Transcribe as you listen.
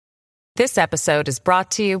This episode is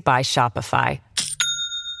brought to you by Shopify.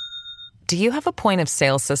 Do you have a point of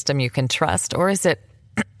sale system you can trust, or is it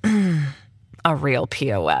a real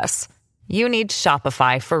POS? You need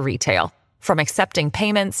Shopify for retail. From accepting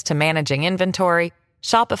payments to managing inventory,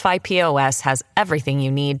 Shopify POS has everything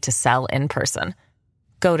you need to sell in person.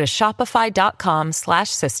 Go to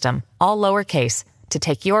shopify.com/system, all lowercase, to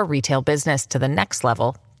take your retail business to the next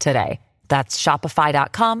level today. That's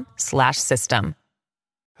shopify.com/system.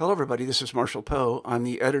 Hello, everybody. This is Marshall Poe. I'm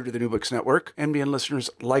the editor of the New Books Network. NBN listeners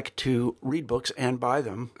like to read books and buy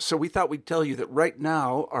them. So we thought we'd tell you that right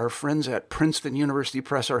now, our friends at Princeton University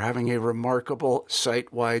Press are having a remarkable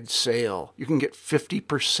site-wide sale. You can get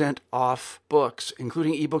 50% off books,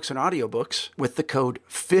 including ebooks and audiobooks, with the code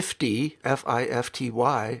 50,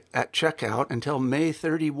 F-I-F-T-Y, at checkout until May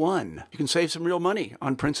 31. You can save some real money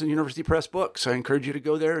on Princeton University Press books. I encourage you to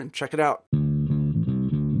go there and check it out.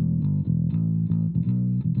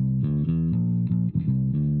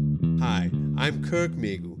 Hi, I'm Kirk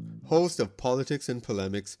Megu, host of Politics and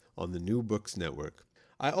Polemics on the New Books Network.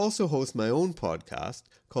 I also host my own podcast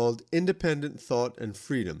called Independent Thought and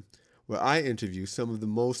Freedom, where I interview some of the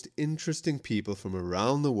most interesting people from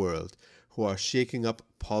around the world who are shaking up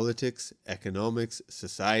politics, economics,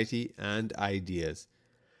 society, and ideas.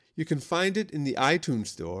 You can find it in the iTunes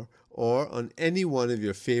Store or on any one of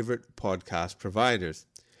your favorite podcast providers.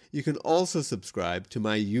 You can also subscribe to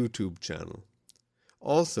my YouTube channel.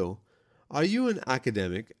 Also, are you an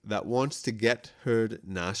academic that wants to get heard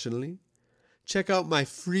nationally? Check out my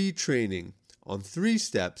free training on 3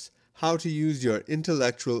 steps how to use your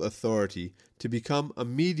intellectual authority to become a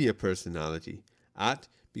media personality at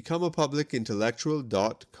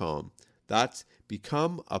becomeapublicintellectual.com. That's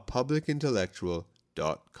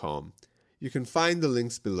becomeapublicintellectual.com. You can find the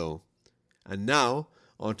links below. And now,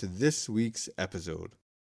 on to this week's episode.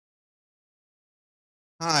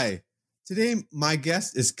 Hi. Today, my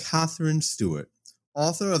guest is Katherine Stewart,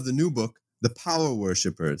 author of the new book, The Power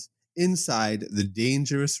Worshippers, Inside the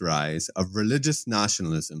Dangerous Rise of Religious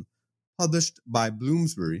Nationalism, published by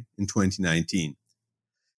Bloomsbury in 2019.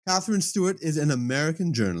 Katherine Stewart is an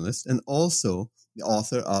American journalist and also the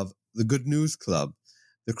author of The Good News Club,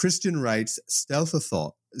 the Christian Right's stealth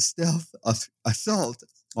assault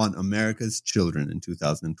on America's children in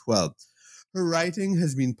 2012. Her writing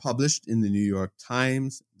has been published in the New York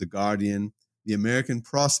Times, The Guardian, The American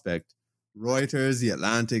Prospect, Reuters, The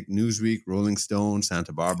Atlantic, Newsweek, Rolling Stone,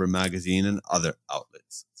 Santa Barbara Magazine, and other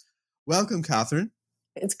outlets. Welcome, Katherine.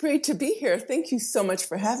 It's great to be here. Thank you so much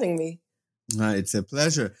for having me. It's a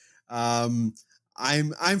pleasure. I'm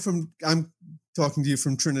talking to you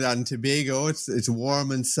from Trinidad and Tobago. It's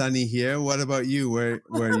warm and sunny here. What about you? Where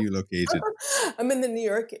are you located? I'm in the New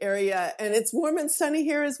York area, and it's warm and sunny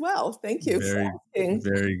here as well. Thank you for asking.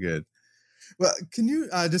 Very good. Well, can you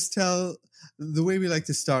just tell, the way we like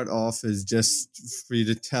to start off is just for you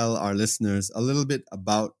to tell our listeners a little bit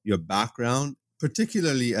about your background,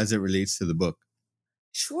 particularly as it relates to the book.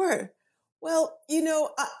 Sure. Well,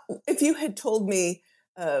 if you had told me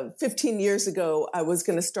 15 years ago I was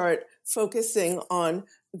going to start focusing on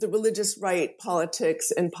the religious right, politics,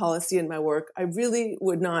 and policy in my work, I really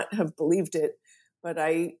would not have believed it. But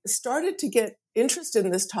I started to get interested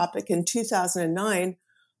in this topic in 2009.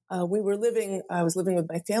 I was living with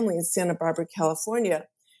my family in Santa Barbara, California,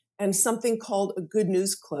 and something called a Good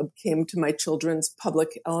News Club came to my children's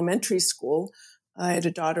public elementary school. I had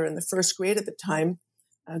a daughter in the first grade at the time.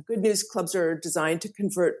 Good News Clubs are designed to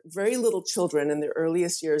convert very little children in their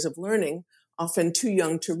earliest years of learning, often too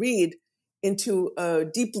young to read, into a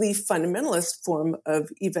deeply fundamentalist form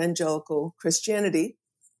of evangelical Christianity.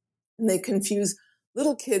 And they confuse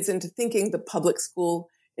little kids into thinking the public school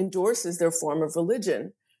endorses their form of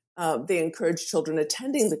religion. They encourage children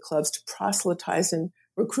attending the clubs to proselytize and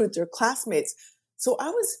recruit their classmates. So I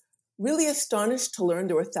was really astonished to learn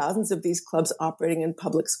there were thousands of these clubs operating in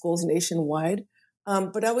public schools nationwide.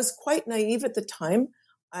 But I was quite naive at the time.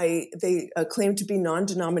 They claimed to be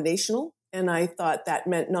non-denominational, and I thought that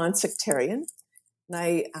meant non-sectarian. And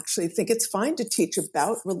I actually think it's fine to teach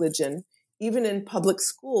about religion, even in public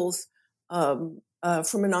schools, from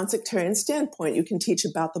a non-sectarian standpoint. You can teach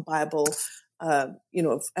about the Bible,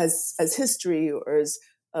 as history or as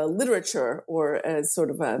literature, or as sort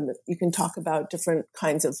of you can talk about different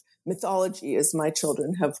kinds of mythology, as my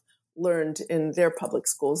children have learned in their public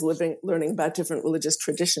schools, learning about different religious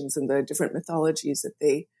traditions and the different mythologies that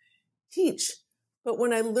they teach. But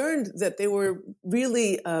when I learned that they were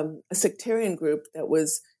really a sectarian group that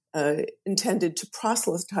was intended to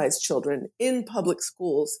proselytize children in public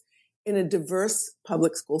schools, in a diverse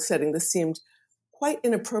public school setting, this seemed quite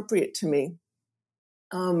inappropriate to me.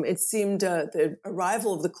 It seemed the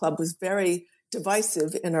arrival of the club was very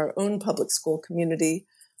divisive in our own public school community.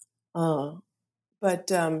 But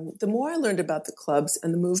the more I learned about the clubs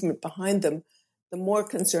and the movement behind them, the more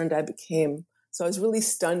concerned I became. So I was really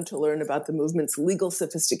stunned to learn about the movement's legal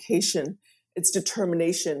sophistication, its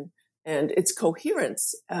determination, and its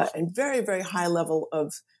coherence, and very, very high level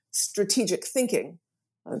of strategic thinking.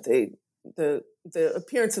 The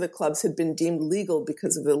appearance of the clubs had been deemed legal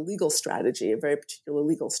because of a legal strategy, a very particular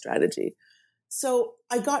legal strategy. So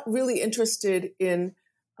I got really interested in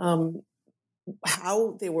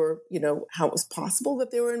how they were, how it was possible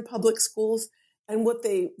that they were in public schools and what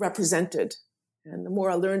they represented. And the more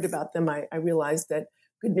I learned about them, I realized that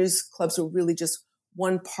Good News Clubs were really just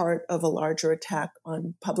one part of a larger attack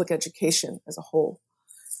on public education as a whole.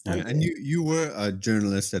 And you were a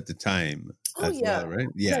journalist at the time well, right?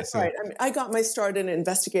 Yeah, that's right. I mean, I got my start in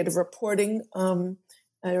investigative reporting.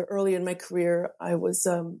 Early in my career, I was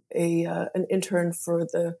an intern for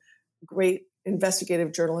the great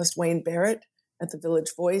investigative journalist Wayne Barrett at the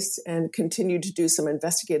Village Voice, and continued to do some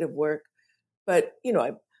investigative work. But,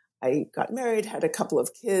 I got married, had a couple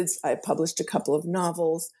of kids. I published a couple of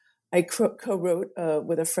novels. I co-wrote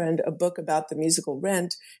with a friend a book about the musical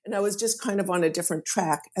Rent. And I was just kind of on a different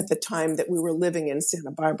track at the time that we were living in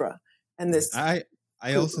Santa Barbara. And this, I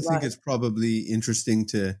also think it's probably interesting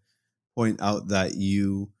to point out that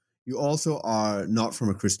you also are not from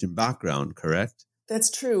a Christian background, correct?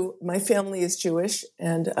 That's true. My family is Jewish,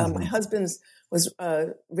 and my husband was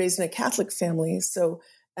raised in a Catholic family. So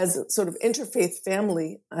as a sort of interfaith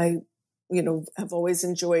family, I, have always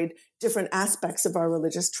enjoyed different aspects of our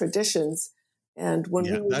religious traditions. And when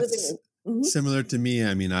we were living in... similar to me.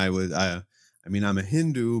 I mean, I'm a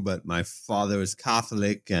Hindu, but my father is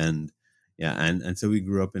Catholic, and so we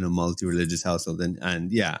grew up in a multi-religious household. And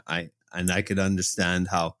I could understand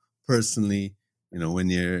how personally, when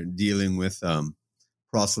you're dealing with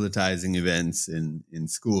proselytizing events in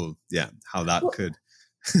school, how that could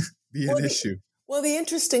be an issue. Well, the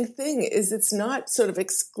interesting thing is it's not sort of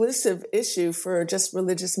exclusive issue for just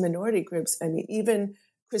religious minority groups. I mean, even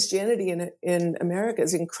Christianity in America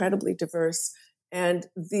is incredibly diverse. And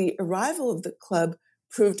the arrival of the club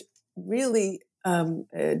proved really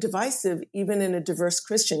divisive, even in a diverse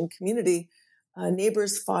Christian community.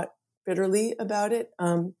 Neighbors fought bitterly about it.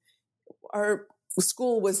 Our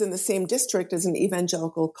school was in the same district as an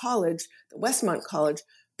evangelical college, the Westmont College.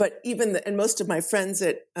 But and most of my friends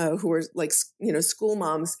who were like, school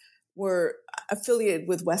moms were affiliated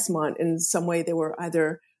with Westmont in some way. They were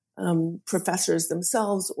either professors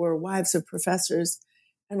themselves or wives of professors.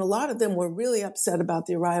 And a lot of them were really upset about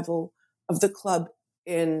the arrival of the club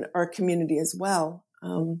in our community as well.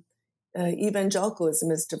 Evangelicalism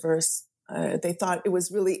is diverse. They thought it was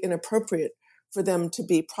really inappropriate for them to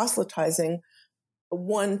be proselytizing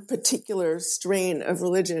one particular strain of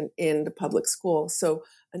religion in the public school. So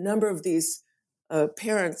a number of these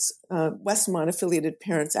parents, Westmont affiliated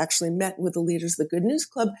parents, actually met with the leaders of the Good News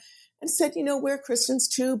Club and said, we're Christians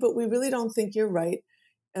too, but we really don't think you're right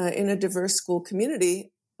in a diverse school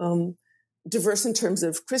community, diverse in terms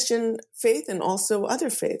of Christian faith and also other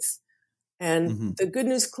faiths. And the Good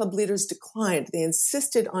News Club leaders declined. They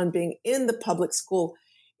insisted on being in the public school.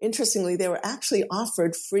 Interestingly, they were actually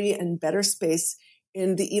offered free and better space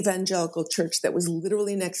in the evangelical church that was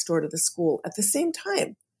literally next door to the school at the same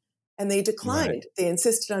time. And they declined. Right. They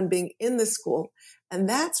insisted on being in the school. And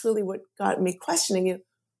that's really what got me questioning,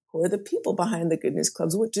 who are the people behind the Good News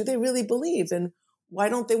Clubs? What do they really believe? And why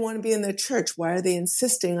don't they want to be in their church? Why are they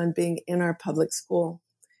insisting on being in our public school?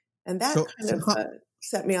 And that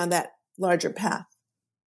set me on that larger path.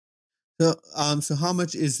 So how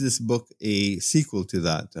much is this book a sequel to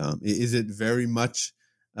that? Is it very much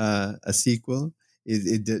a sequel?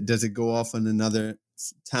 Does it go off on another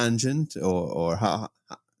tangent, or how?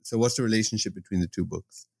 So what's the relationship between the two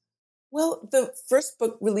books? Well, the first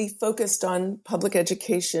book really focused on public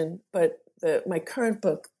education, but my current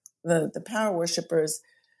book, The Power Worshippers,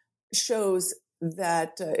 shows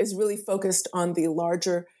that is really focused on the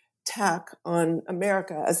larger attack on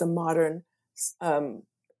America as a modern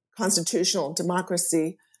constitutional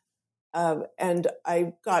democracy. And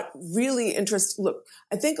I got really interested. Look,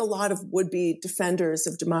 I think a lot of would-be defenders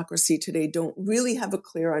of democracy today don't really have a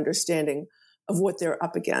clear understanding of what they're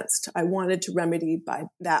up against. I wanted to remedy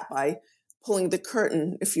by pulling the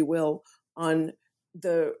curtain, if you will, on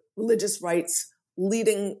the religious rights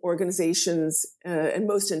leading organizations and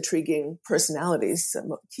most intriguing personalities,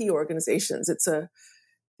 key organizations.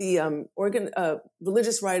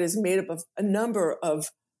 Religious right is made up of a number of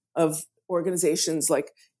organizations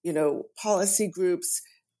like, policy groups,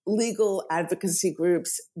 legal advocacy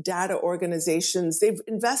groups, data organizations. They've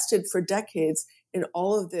invested for decades in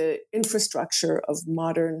all of the infrastructure of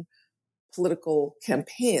modern political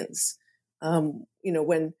campaigns.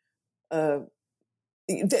 When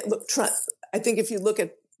Trump, I think if you look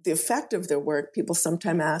at the effect of their work, people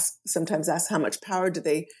sometimes ask how much power do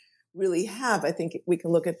they really have. I think we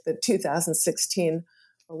can look at the 2016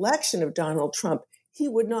 election of Donald Trump. He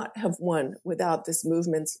would not have won without this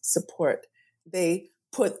movement's support. They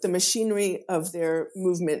put the machinery of their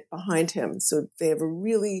movement behind him. So they have a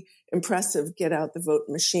really impressive get out the vote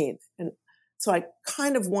machine. And so I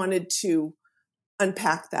kind of wanted to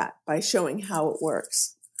unpack that by showing how it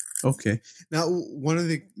works. Okay. Now, one of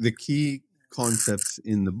the key concepts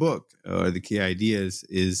in the book, or the key ideas,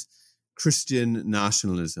 is Christian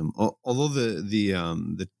nationalism. Although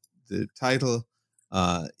the title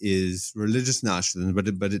is religious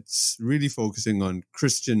nationalism, but it's really focusing on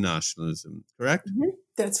Christian nationalism. Correct? Mm-hmm.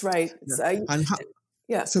 That's right.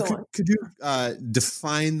 So could you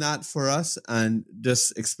define that for us and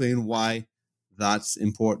just explain why that's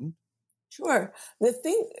important? Sure. The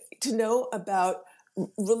thing to know about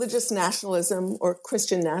religious nationalism or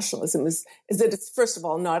Christian nationalism is that it's, first of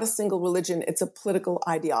all, not a single religion. It's a political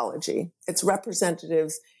ideology. Its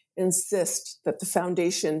representatives insist that the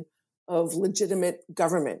foundation of legitimate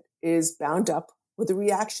government is bound up with a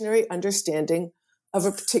reactionary understanding of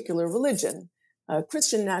a particular religion.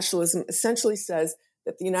 Christian nationalism essentially says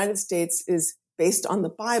that the United States is based on the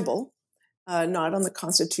Bible, not on the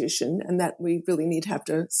Constitution, and that we really have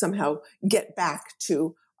to somehow get back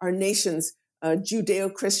to our nation's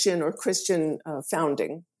Judeo-Christian or Christian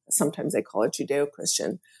founding. Sometimes they call it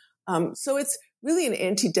Judeo-Christian. So it's really an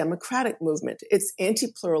anti-democratic movement. It's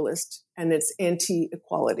anti-pluralist and it's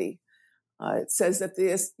anti-equality. It says that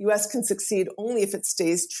the U.S. can succeed only if it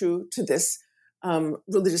stays true to this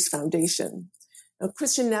religious foundation. Now,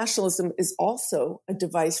 Christian nationalism is also a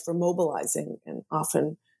device for mobilizing and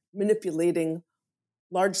often manipulating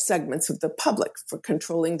large segments of the public for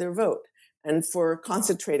controlling their vote and for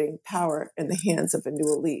concentrating power in the hands of a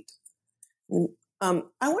new elite. I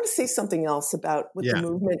want to say something else about what the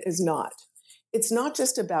movement is not. It's not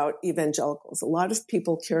just about evangelicals. A lot of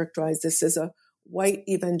people characterize this as a white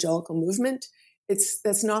evangelical movement.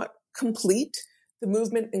 That's not complete. The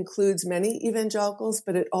movement includes many evangelicals,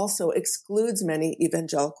 but it also excludes many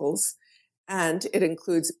evangelicals, and it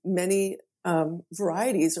includes many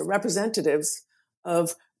varieties or representatives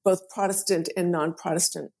of both Protestant and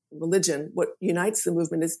non-Protestant religion. What unites the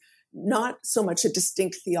movement is not so much a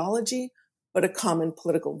distinct theology, but a common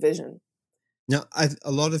political vision. Now,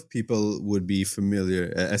 a lot of people would be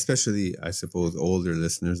familiar, especially, I suppose, older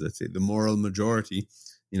listeners, let's say, the moral majority,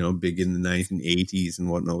 big in the 1980s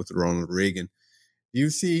and whatnot with Ronald Reagan. Do you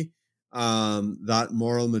see that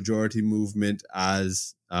moral majority movement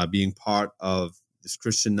as being part of this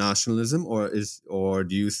Christian nationalism, or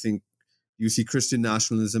do you see Christian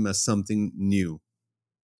nationalism as something new?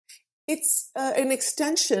 It's an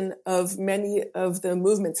extension of many of the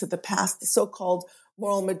movements of the past, the so-called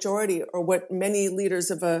moral majority, or what many leaders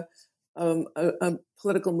of a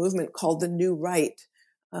political movement called the New Right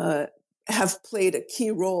have played a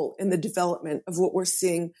key role in the development of what we're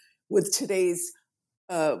seeing with today's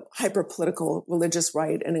hyper-political religious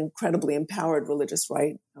right and incredibly empowered religious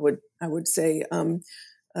right. I would say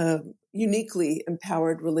uniquely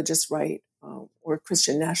empowered religious right or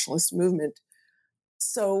Christian nationalist movement.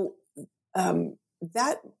 So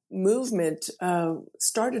that movement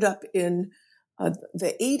started up in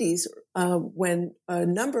the 80s when a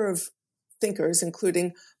number of thinkers,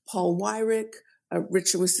 including Paul Weyrich,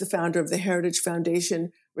 Richard was the founder of the Heritage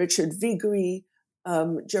Foundation, Richard Viguerie,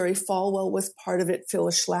 Jerry Falwell was part of it,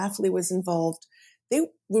 Phyllis Schlafly was involved. They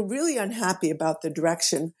were really unhappy about the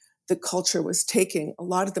direction the culture was taking. A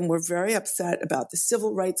lot of them were very upset about the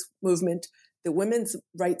civil rights movement, the women's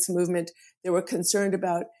rights movement. They were concerned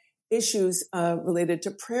about issues related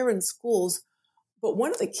to prayer in schools. But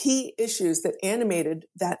one of the key issues that animated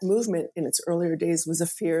that movement in its earlier days was a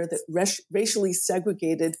fear that racially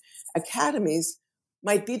segregated academies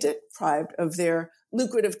might be deprived of their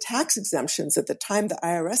lucrative tax exemptions. At the time, the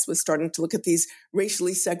IRS was starting to look at these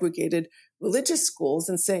racially segregated religious schools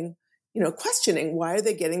and saying, questioning why are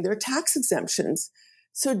they getting their tax exemptions?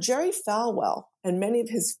 So Jerry Falwell and many of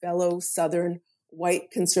his fellow Southern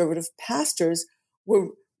white conservative pastors were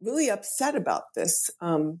really upset about this.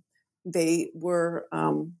 They were,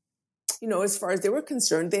 as far as they were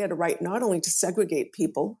concerned, they had a right not only to segregate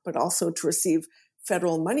people, but also to receive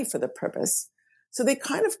federal money for the purpose. So they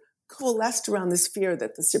kind of coalesced around this fear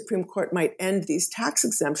that the Supreme Court might end these tax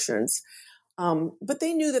exemptions. But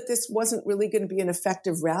they knew that this wasn't really going to be an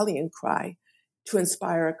effective rallying cry. to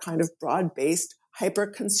inspire a kind of broad-based,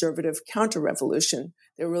 hyper-conservative counter-revolution.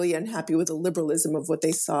 They were really unhappy with the liberalism of what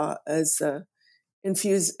they saw as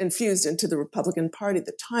infused into the Republican Party at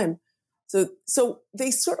the time. So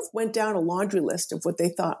they sort of went down a laundry list of what they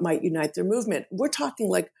thought might unite their movement. We're talking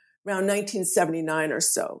like around 1979 or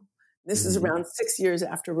so. This is around 6 years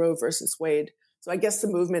after Roe versus Wade. So I guess the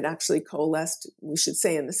movement actually coalesced, we should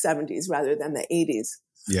say, in the 70s rather than the 80s.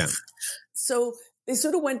 Yeah. So they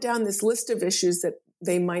sort of went down this list of issues that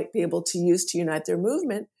they might be able to use to unite their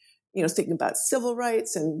movement, thinking about civil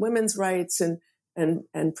rights and women's rights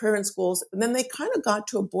and prayer in schools. And then they kind of got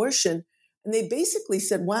to abortion, and they basically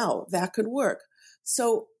said, wow, that could work.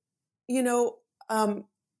 So,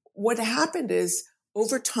 what happened is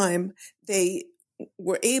over time, they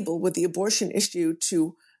were able, with the abortion issue,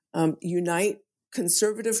 to unite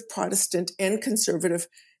conservative Protestant and conservative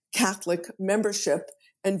Catholic membership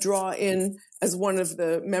and draw in, as one of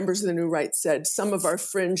the members of the New Right said, some of our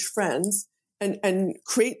fringe friends and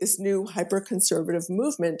create this new hyper-conservative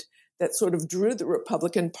movement that sort of drew the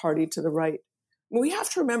Republican Party to the right. We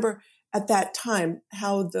have to remember at that time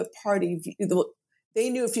how the party, they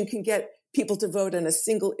knew if you can get people to vote on a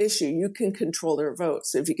single issue, you can control their vote.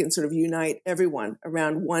 So if you can sort of unite everyone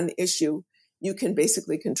around one issue, you can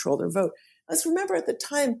basically control their vote. Let's remember at the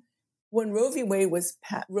time when Roe v. Wade was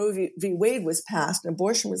passed and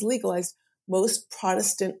abortion was legalized, most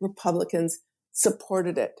Protestant Republicans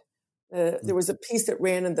supported it. There was a piece that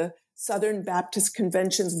ran in the Southern Baptist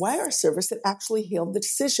Convention's wire service that actually hailed the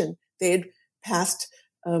decision. They had passed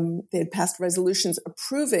resolutions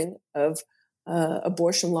approving of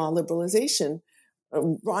abortion law liberalization.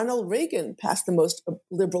 Ronald Reagan passed the most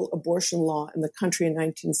liberal abortion law in the country in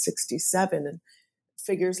 1967, and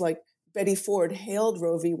figures like Betty Ford hailed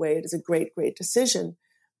Roe v. Wade as a great, great decision.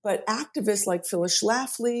 But activists like Phyllis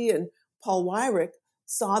Schlafly and Paul Weyrich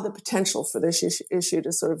saw the potential for this issue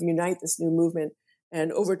to sort of unite this new movement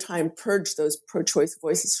and over time purge those pro-choice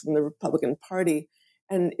voices from the Republican Party.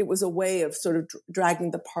 And it was a way of sort of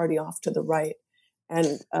dragging the party off to the right.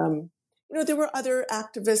 And, there were other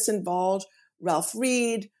activists involved, Ralph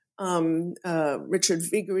Reed, Richard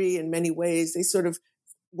Viguerie, in many ways. They sort of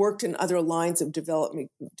worked in other lines of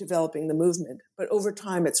developing the movement. But over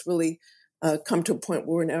time, it's really come to a point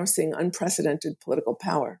where we're now seeing unprecedented political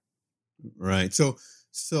power. Right. So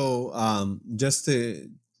just to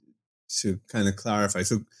kind of clarify,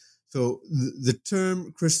 so the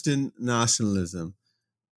term Christian nationalism,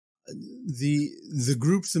 the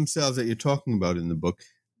groups themselves that you're talking about in the book,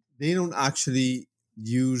 they don't actually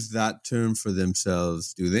use that term for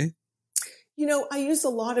themselves, do they? I use a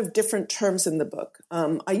lot of different terms in the book.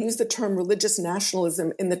 I use the term religious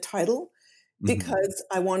nationalism in the title because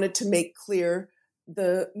I wanted to make clear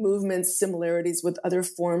the movement's similarities with other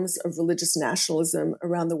forms of religious nationalism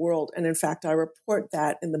around the world. And in fact, I report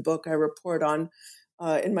that in the book. I report on,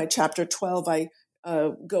 in my chapter 12, I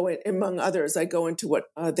go in, among others, I go into what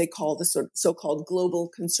they call the so-called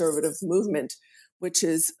global conservative movement, which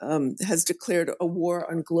has declared a war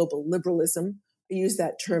on global liberalism. I use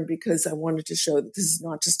that term because I wanted to show that this is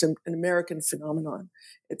not just an American phenomenon.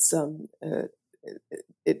 It's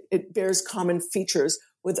it bears common features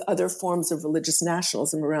with other forms of religious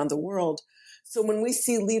nationalism around the world. So when we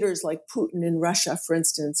see leaders like Putin in Russia, for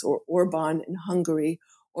instance, or Orban in Hungary,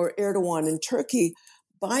 or Erdogan in Turkey,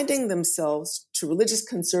 binding themselves to religious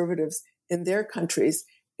conservatives in their countries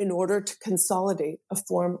in order to consolidate a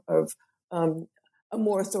form of a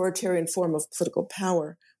more authoritarian form of political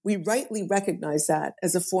power, we rightly recognize that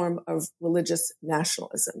as a form of religious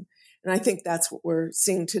nationalism. And I think that's what we're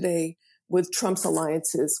seeing today with Trump's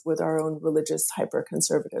alliances with our own religious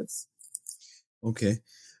hyper-conservatives. Okay.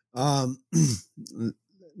 Now,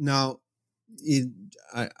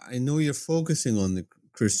 I know you're focusing on the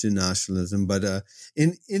Christian nationalism, but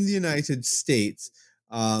in the United States,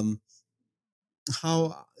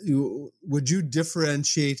 how would you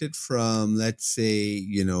differentiate it from, let's say,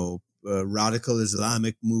 radical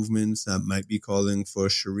Islamic movements that might be calling for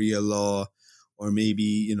Sharia law, or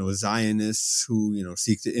maybe, Zionists who,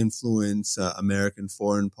 seek to influence American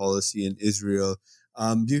foreign policy in Israel?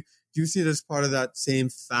 Do you see it as part of that same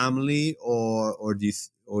family, or do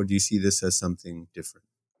you see this as something different?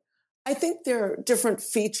 I think there are different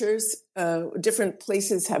features. Different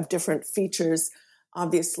places have different features,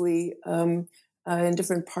 obviously, in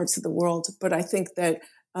different parts of the world. But I think that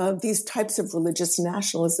these types of religious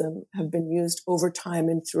nationalism have been used over time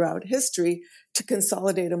and throughout history to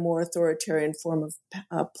consolidate a more authoritarian form of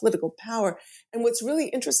political power. And what's really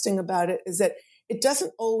interesting about it is that it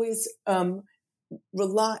doesn't always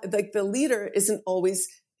rely, like the leader isn't always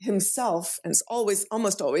himself, and it's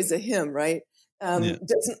almost always a him, right?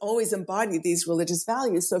 doesn't always embody these religious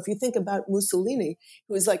values. So if you think about Mussolini,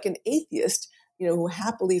 who was like an atheist, who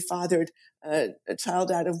happily fathered a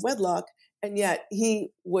child out of wedlock, and yet he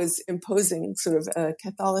was imposing sort of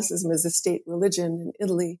Catholicism as a state religion in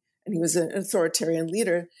Italy, and he was an authoritarian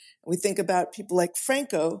leader. And we think about people like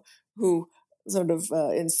Franco, who sort of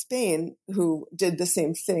in Spain, who did the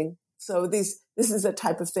same thing. So this is a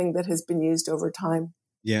type of thing that has been used over time.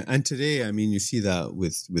 Yeah, and today, I mean, you see that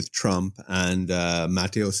with Trump and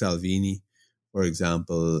Matteo Salvini, for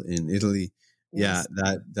example, in Italy. Yes.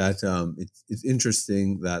 Yeah, it's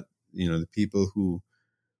interesting that the people who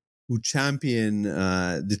champion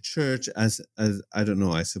the church as I don't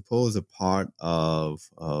know, I suppose a part of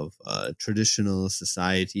traditional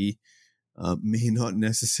society may not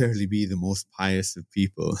necessarily be the most pious of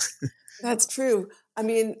people. That's true. I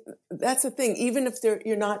mean, that's the thing. Even if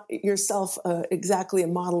you're not yourself exactly a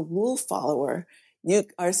model rule follower, you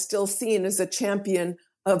are still seen as a champion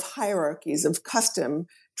of hierarchies, of custom,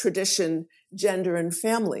 tradition, gender, and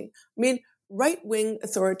family. I mean, right-wing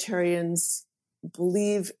authoritarians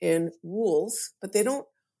believe in rules, but they don't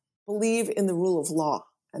believe in the rule of law.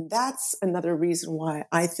 And that's another reason why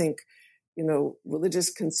I think, religious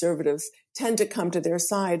conservatives tend to come to their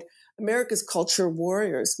side. America's culture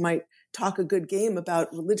warriors might talk a good game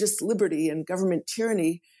about religious liberty and government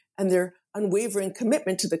tyranny and their unwavering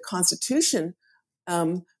commitment to the Constitution.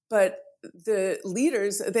 But the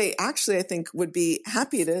leaders, they actually, I think, would be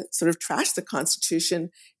happy to sort of trash the Constitution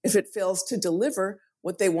if it fails to deliver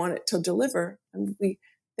what they want it to deliver. And we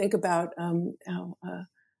think about how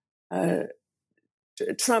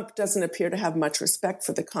Trump doesn't appear to have much respect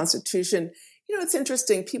for the Constitution. It's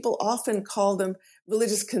interesting. People often call them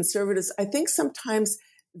religious conservatives. I think sometimes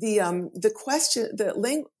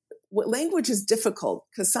language is difficult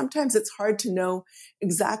because sometimes it's hard to know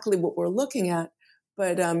exactly what we're looking at.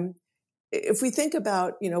 But if we think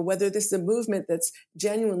about, whether this is a movement that's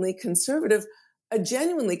genuinely conservative, a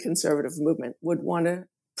genuinely conservative movement would want to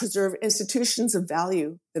preserve institutions of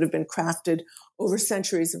value that have been crafted over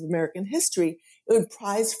centuries of American history. It would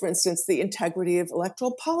prize, for instance, the integrity of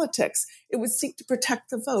electoral politics. It would seek to protect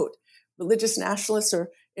the vote. Religious nationalists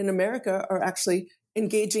in America are actually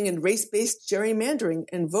engaging in race-based gerrymandering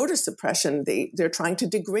and voter suppression. They're trying to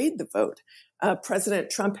degrade the vote. President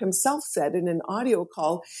Trump himself said in an audio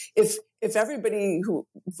call, if everybody who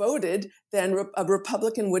voted, then a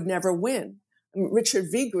Republican would never win. Richard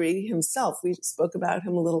Viguerie himself, we spoke about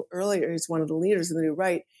him a little earlier. He's one of the leaders of the New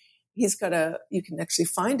Right. He's got you can actually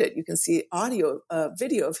find it. You can see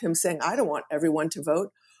video of him saying, I don't want everyone to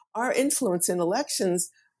vote. Our influence in elections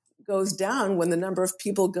goes down when the number of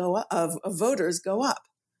people of voters go up.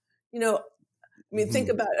 Think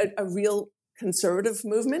about a real conservative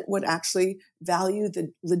movement would actually value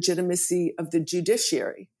the legitimacy of the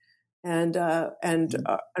judiciary. And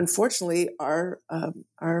unfortunately, our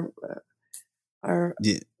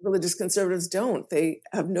religious conservatives don't. They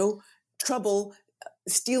have no trouble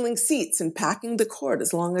stealing seats and packing the court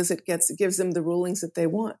as long as it gives them the rulings that they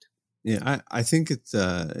want. Yeah, I think it's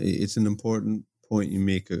an important point you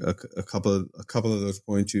make. A couple of those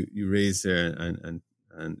points you raised there and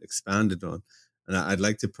expanded on, and I'd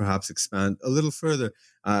like to perhaps expand a little further.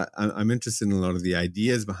 I'm interested in a lot of the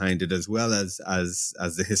ideas behind it, as well as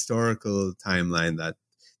the historical timeline that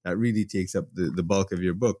really takes up the bulk of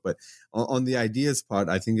your book. But on the ideas part,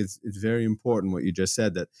 I think it's very important what you just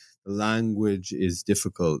said, that the language is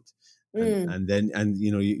difficult. And then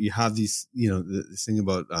you have these, this thing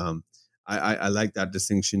about, I like that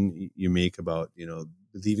distinction you make about,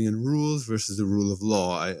 believing in rules versus the rule of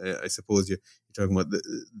law. I suppose you're talking about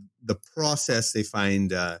the process they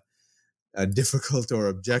find difficult or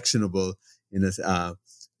objectionable in that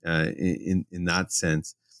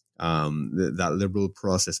sense. That liberal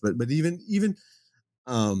process, but even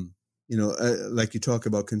like you talk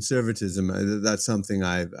about conservatism, that's something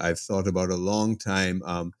I've thought about a long time.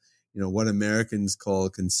 What Americans call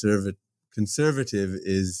conservative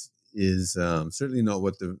is certainly not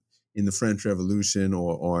what in the French Revolution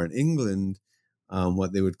or in England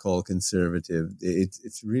what they would call conservative.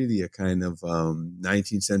 It's really a kind of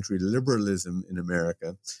 19th century liberalism in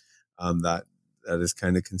America that is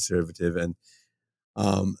kind of conservative, and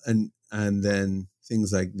then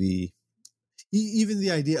things like even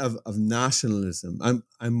the idea of nationalism.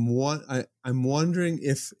 I'm wondering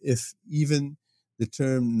if even the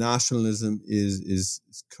term nationalism is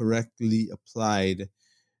correctly applied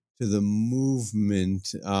to the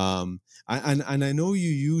movement. And I know you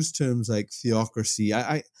use terms like theocracy.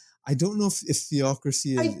 I don't know if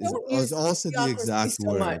theocracy is also the exact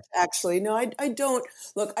word. Much, actually. No, I don't.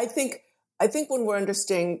 Look, I think I think when we're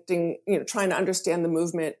understanding, trying to understand the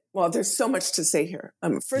movement, well, there's so much to say here.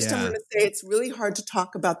 First, I'm going to say it's really hard to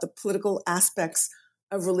talk about the political aspects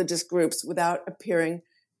of religious groups without appearing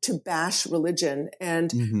to bash religion. And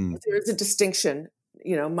there is a distinction.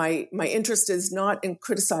 My interest is not in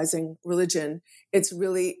criticizing religion. It's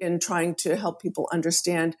really in trying to help people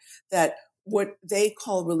understand that what they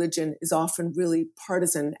call religion is often really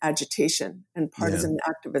partisan agitation and partisan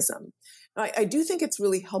activism. I do think it's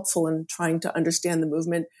really helpful in trying to understand the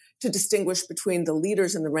movement to distinguish between the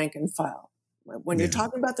leaders and the rank and file. When you're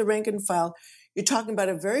talking about the rank and file, you're talking about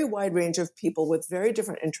a very wide range of people with very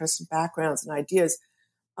different interests and backgrounds and ideas.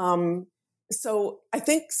 So I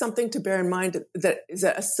think something to bear in mind that is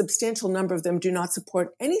that a substantial number of them do not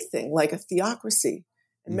support anything like a theocracy.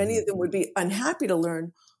 And many of them would be unhappy to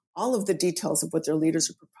learn all of the details of what their leaders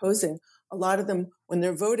are proposing. A lot of them, when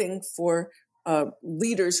they're voting for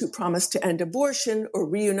leaders who promise to end abortion or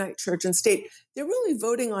reunite church and state, they're really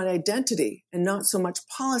voting on identity and not so much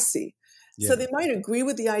policy. So they might agree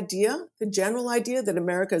with the idea, the general idea that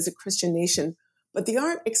America is a Christian nation, but they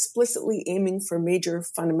aren't explicitly aiming for major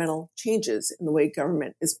fundamental changes in the way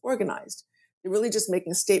government is organized. They're really just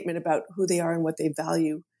making a statement about who they are and what they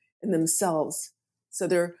value in themselves. So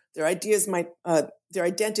their ideas their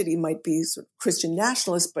identity might be sort of Christian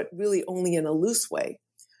nationalist, but really only in a loose way.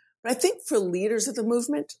 But I think for leaders of the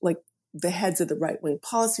movement, like the heads of the right-wing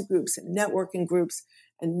policy groups and networking groups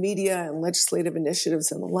and media and legislative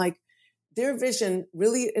initiatives and the like, their vision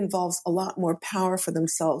really involves a lot more power for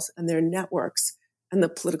themselves and their networks and the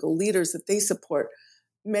political leaders that they support.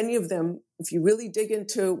 Many of them, if you really dig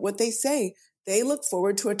into what they say, they look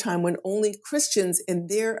forward to a time when only Christians in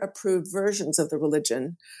their approved versions of the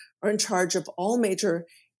religion are in charge of all major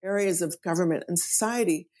areas of government and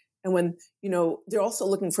society. And when, they're also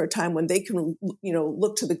looking for a time when they can,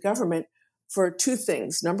 look to the government for two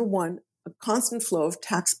things. Number one, a constant flow of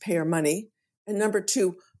taxpayer money. And number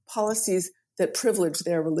two, policies that privilege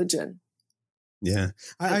their religion. Yeah.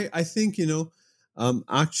 I think,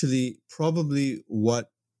 actually probably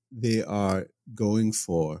what they are going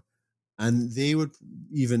for, and they would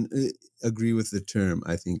even agree with the term,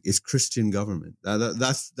 I think, is Christian government.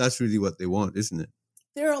 That's really what they want, isn't it?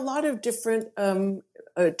 There are a lot of different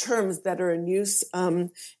terms that are in use.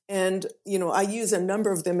 And, I use a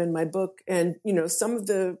number of them in my book. And, some of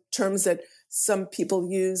the terms that some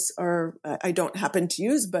people use are, I don't happen to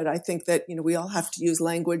use, but I think that, we all have to use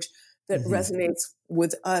language that resonates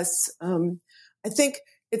with us. I think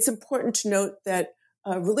it's important to note that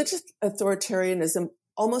religious authoritarianism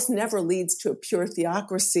almost never leads to a pure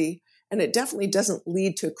theocracy, and it definitely doesn't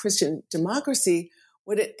lead to a Christian democracy.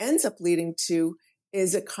 What it ends up leading to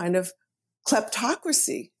is a kind of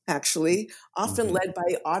kleptocracy, actually, often led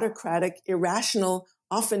by autocratic, irrational,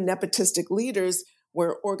 often nepotistic leaders,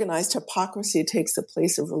 where organized hypocrisy takes the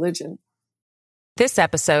place of religion. This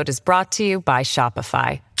episode is brought to you by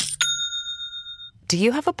Shopify. Do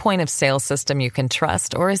you have a point of sale system you can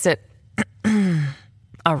trust, or is it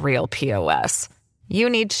a real POS? You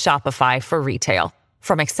need Shopify for retail.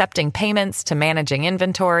 From accepting payments to managing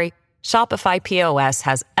inventory, Shopify POS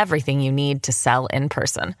has everything you need to sell in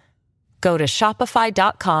person. Go to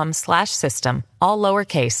shopify.com/system, all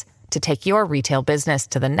lowercase, to take your retail business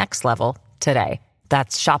to the next level today.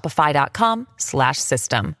 That's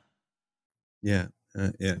shopify.com/system. Yeah.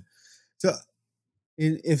 So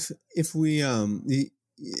if we,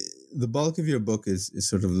 the bulk of your book is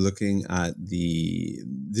sort of looking at the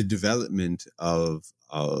development of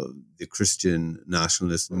the Christian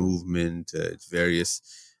nationalist movement, its various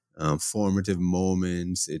formative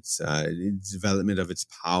moments, its development of its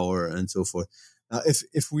power, and so forth. Now,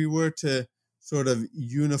 if we were to sort of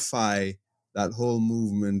unify that whole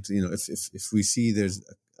movement, if we see there's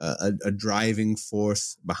a driving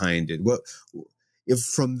force behind it, if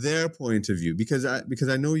from their point of view, because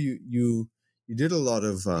I know you did a lot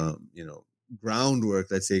of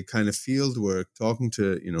groundwork, let's say, kind of field work, talking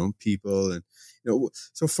to people, and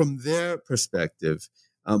so from their perspective,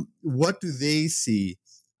 what do they see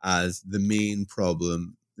as the main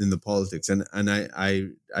problem in the politics? And I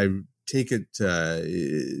take it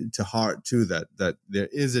to heart too that there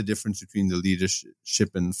is a difference between the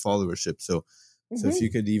leadership and followership. So if you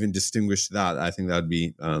could even distinguish that, I think that would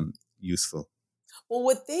be useful. Well,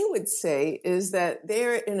 what they would say is that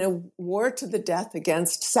they're in a war to the death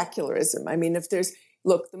against secularism. I mean, the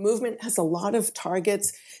movement has a lot of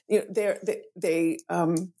targets. They're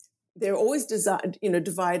always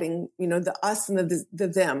dividing, the us and the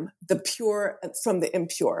them, the pure from the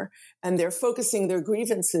impure, and they're focusing their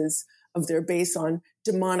grievances of their base on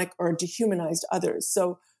demonic or dehumanized others.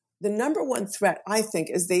 So the number one threat, I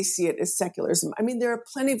think, as they see it, is secularism. I mean, there are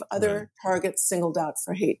plenty of other targets singled out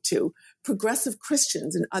for hate too. Progressive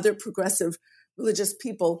Christians and other progressive religious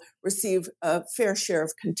people receive a fair share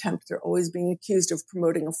of contempt. They're always being accused of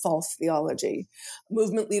promoting a false theology.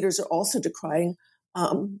 Movement leaders are also decrying,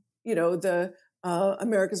 the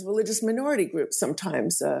America's religious minority groups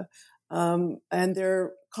sometimes, and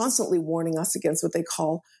they're constantly warning us against what they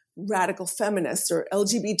call radical feminists or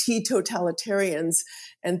LGBT totalitarians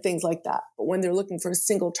and things like that. But when they're looking for a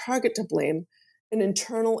single target to blame, an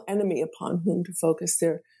internal enemy upon whom to focus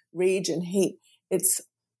their rage and hate, it's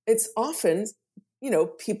often,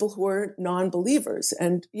 people who are non-believers.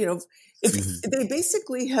 And, if they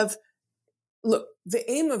basically have, look, the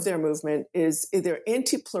aim of their movement is they're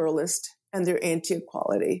anti-pluralist and they're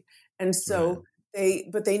anti-equality. And so they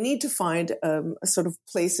need to find a sort of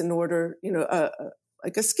place in order,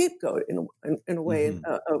 like a scapegoat in a way,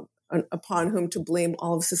 upon whom to blame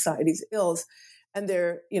all of society's ills. And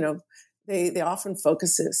they're, they often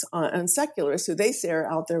focuses on secularists who they say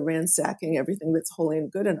are out there ransacking everything that's holy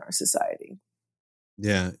and good in our society.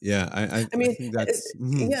 Yeah. I think that's...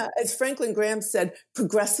 as Franklin Graham said,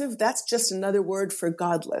 progressive, that's just another word for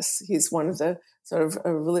godless. He's one of the sort of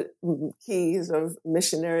key sort of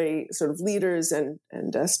missionary sort of leaders and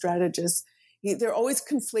strategists. They're always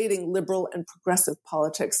conflating liberal and progressive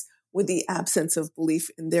politics with the absence of belief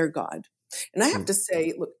in their God. And I have to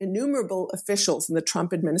say, look, innumerable officials in the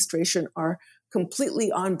Trump administration are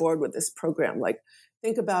completely on board with this program. Like,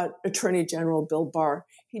 think about Attorney General Bill Barr.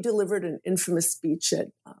 He delivered an infamous speech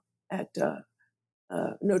at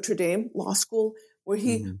Notre Dame Law School where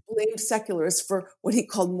he blamed secularists for what he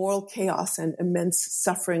called moral chaos and immense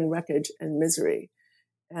suffering, wreckage, and misery.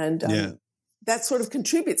 And that sort of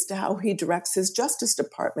contributes to how he directs his Justice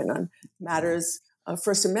Department on matters,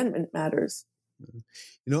 First Amendment matters.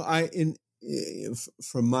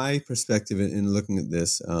 From my perspective in looking at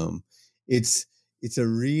this, it's a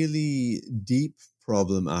really deep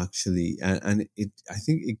problem actually, and I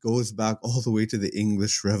think it goes back all the way to the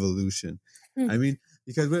English Revolution. I mean,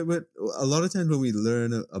 because we're, a lot of times when we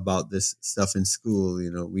learn about this stuff in school,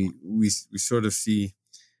 we sort of see,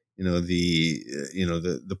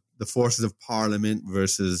 the forces of Parliament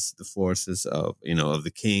versus the forces of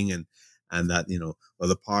the king, and that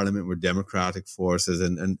the Parliament were democratic forces,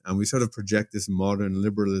 and we sort of project this modern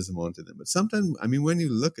liberalism onto them. But sometimes, I mean, when you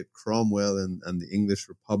look at Cromwell and the English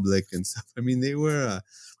Republic and stuff, I mean, they were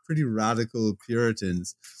pretty radical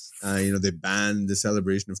Puritans. They banned the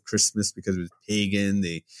celebration of Christmas because it was pagan.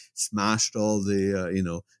 They smashed all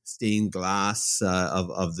the stained glass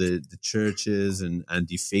of the churches and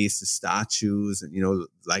defaced the statues, and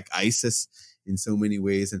like ISIS in so many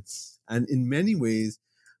ways, and in many ways.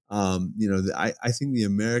 I think the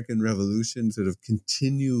American Revolution sort of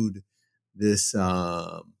continued this,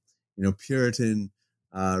 Puritan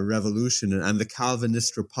revolution and the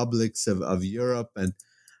Calvinist republics of Europe, and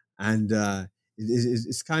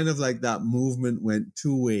it's kind of like that movement went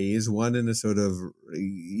two ways. One in a sort of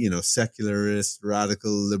secularist,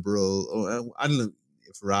 radical, liberal. Or I don't know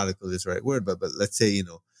if radical is the right word, but let's say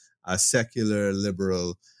a secular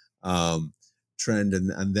liberal. Trend,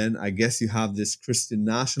 and then I guess you have this Christian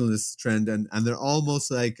nationalist trend, and they're almost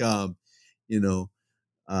like it's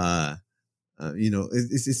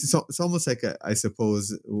almost like I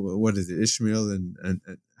suppose, what is it, Ishmael and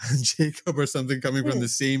Jacob or something, coming from the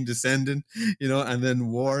same descendant, and then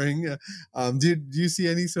warring. Do you see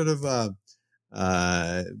any sort of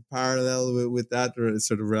parallel with that, or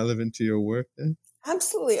sort of relevant to your work then?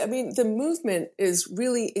 Absolutely. I mean, the movement is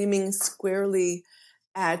really aiming squarely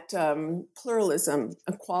at pluralism,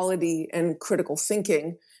 equality, and critical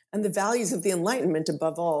thinking, and the values of the Enlightenment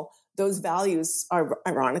above all. Those values are,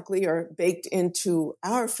 ironically, baked into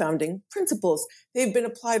our founding principles. They've been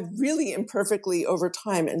applied really imperfectly over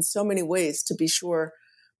time in so many ways, to be sure.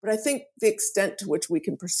 But I think the extent to which we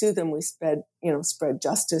can pursue them, we spread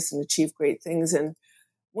justice and achieve great things. And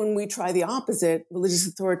when we try the opposite,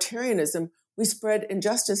 religious authoritarianism, we spread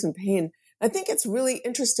injustice and pain. I think it's really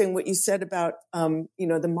interesting what you said about,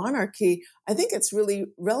 the monarchy. I think it's really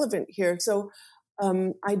relevant here. So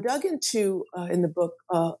I dug into, in the book,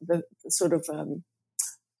 the sort of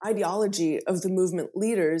ideology of the movement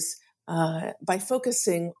leaders by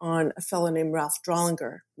focusing on a fellow named Ralph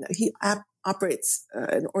Drollinger. He operates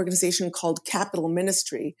an organization called Capital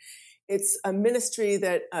Ministry. It's a ministry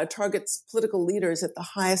that targets political leaders at the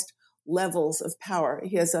highest levels of power.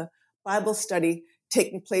 He has a Bible study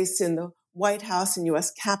taking place in the White House and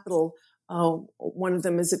U.S. Capitol. One of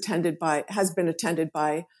them has been attended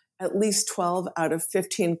by at least 12 out of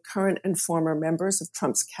 15 current and former members of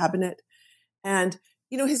Trump's cabinet. And,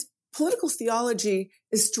 his political theology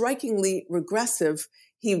is strikingly regressive.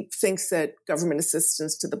 He thinks that government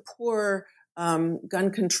assistance to the poor,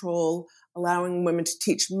 gun control, allowing women to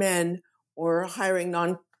teach men, or hiring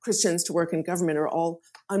non-Christians to work in government are all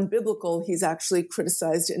unbiblical. He's actually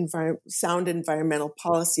criticized sound environmental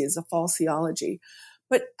policy as a false theology.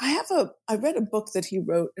 But I read a book that he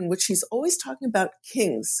wrote in which he's always talking about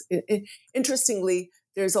kings. Interestingly,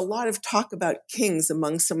 there's a lot of talk about kings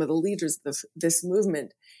among some of the leaders of this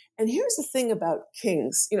movement. And here's the thing about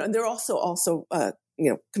kings, and they're also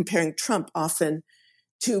comparing Trump often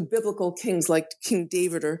to biblical kings like King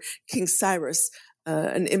David or King Cyrus,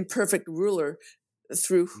 an imperfect ruler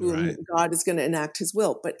through whom God is going to enact his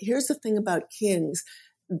will. But here's the thing about kings.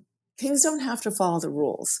 Kings don't have to follow the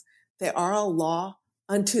rules. They are a law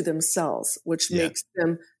unto themselves, which makes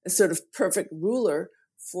them a sort of perfect ruler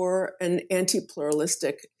for an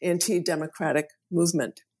anti-pluralistic, anti-democratic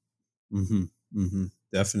movement. Mm-hmm. Mm-hmm.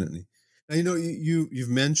 Definitely. Now, you've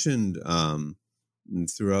mentioned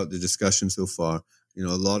throughout the discussion so far, a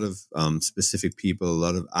lot of specific people, a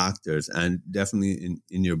lot of actors, and definitely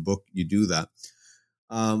in your book, you do that.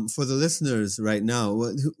 For the listeners right now,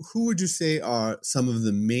 who would you say are some of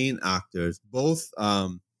the main actors, both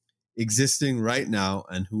existing right now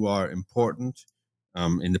and who are important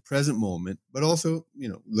in the present moment, but also,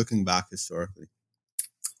 looking back historically?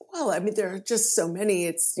 Well, I mean, there are just so many.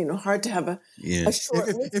 It's, hard to have a short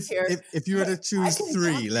list here. If you were to choose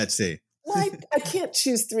three, let's say. Well, I can't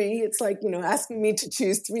choose three. It's like, asking me to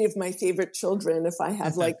choose three of my favorite children if I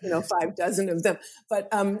have 5 dozen of them. But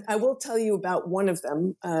I will tell you about one of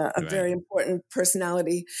them, a very important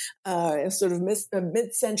personality, a sort of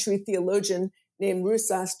mid-century theologian named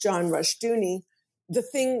Rousas John Rushdoony. The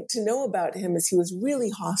thing to know about him is he was really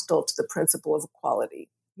hostile to the principle of equality.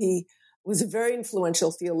 He was a very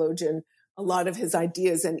influential theologian. A lot of his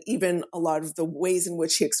ideas and even a lot of the ways in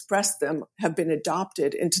which he expressed them have been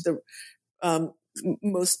adopted into the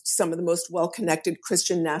some of the most well-connected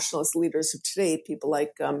Christian nationalist leaders of today, people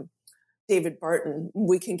like David Barton.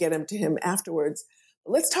 We can get into him afterwards.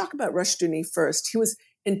 But let's talk about Rushdoony first. He was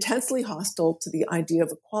intensely hostile to the idea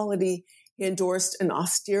of equality. He endorsed an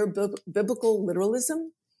austere biblical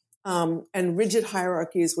literalism and rigid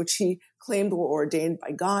hierarchies, which he claimed were ordained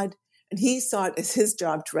by God. And he saw it as his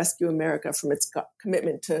job to rescue America from its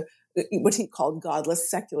commitment to what he called godless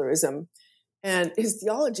secularism. And his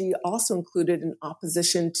theology also included an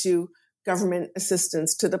opposition to government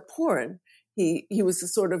assistance to the poor. And he was a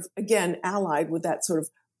sort of, again, allied with that sort of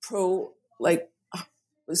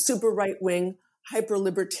super right-wing,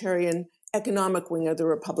 hyper-libertarian economic wing of the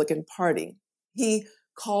Republican Party. He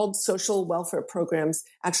called social welfare programs,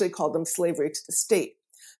 actually called them slavery to the state.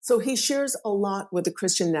 So he shares a lot with the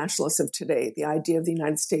Christian nationalists of today, the idea of the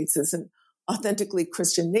United States as an authentically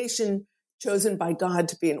Christian nation, chosen by God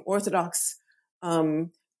to be an orthodox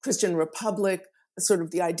Christian republic, sort of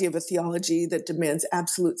the idea of a theology that demands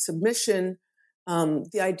absolute submission,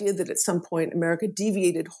 the idea that at some point America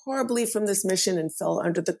deviated horribly from this mission and fell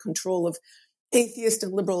under the control of atheist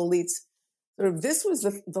and liberal elites. Sort of this was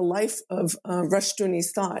the life of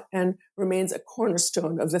Rushdoony's thought and remains a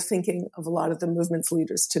cornerstone of the thinking of a lot of the movement's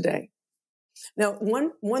leaders today. Now,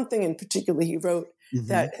 one thing in particular he wrote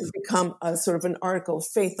that has become a sort of an article of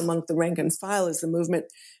faith among the rank and file as the movement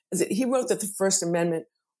is that he wrote that the First Amendment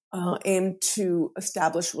aimed to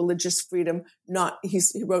establish religious freedom.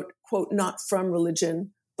 He wrote, quote, not from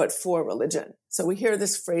religion, but for religion. So we hear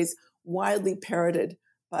this phrase widely parroted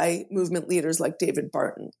by movement leaders like David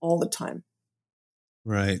Barton all the time.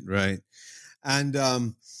 Right. And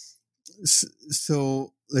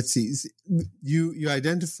so let's see. You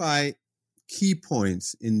identify key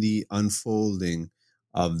points in the unfolding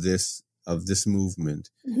of this movement.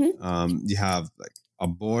 You have like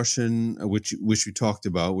abortion, which we talked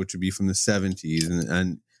about, which would be from the 70s,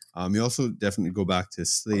 and you also definitely go back to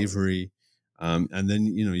slavery, and then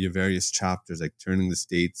your various chapters like turning the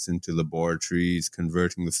states into laboratories,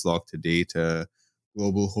 converting the flock to data,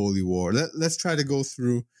 global holy war. Let's try to go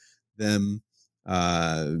through them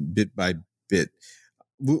bit by bit.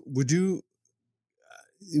 Would you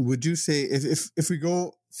say if we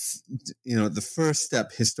go, the first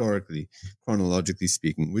step historically, chronologically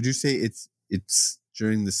speaking, would you say it's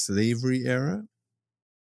during the slavery era?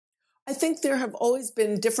 I think there have always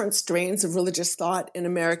been different strains of religious thought in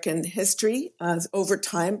American history over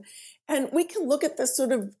time. And we can look at the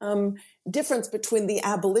sort of difference between the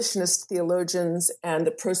abolitionist theologians and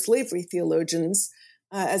the pro-slavery theologians.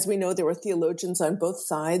 As we know, there were theologians on both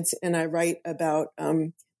sides, and I write about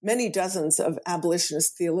many dozens of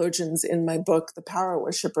abolitionist theologians in my book, The Power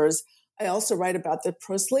Worshippers. I also write about the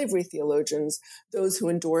pro-slavery theologians, those who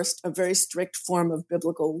endorsed a very strict form of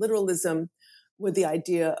biblical literalism with the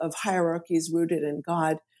idea of hierarchies rooted in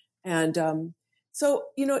God. And so,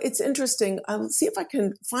 it's interesting. I'll see if I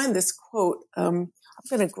can find this quote. I'm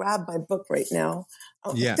going to grab my book right now.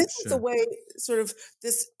 This is the way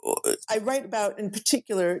I write about, in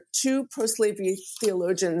particular, two pro-slavery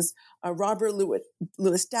theologians, Robert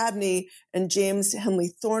Louis Dabney and James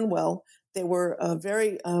Henley Thornwell. They were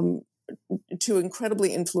two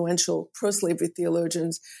incredibly influential pro-slavery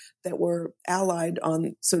theologians that were allied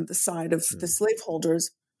on sort of the side of the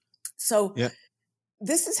slaveholders. So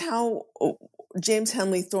this is how James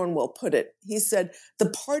Henley Thornwell put it. He said, the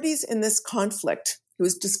parties in this conflict, he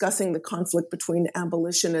was discussing the conflict between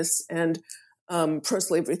abolitionists and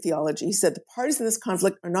pro-slavery theology. He said, the parties in this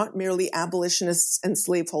conflict are not merely abolitionists and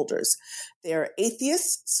slaveholders. They are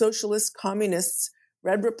atheists, socialists, communists,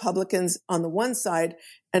 red Republicans on the one side,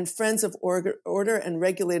 and friends of order and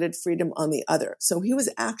regulated freedom on the other. So he was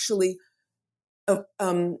actually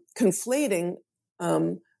conflating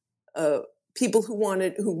people who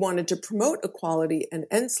wanted to promote equality and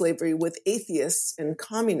end slavery with atheists and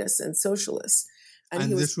communists and socialists.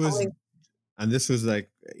 And this was like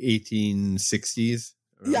 1860s.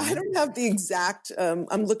 Right? Yeah, I don't have the exact.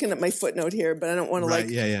 I'm looking at my footnote here, but I don't want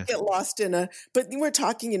to get lost in a. But we're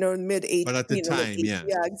talking, mid 80s. But at the time, yeah,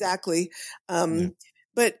 exactly.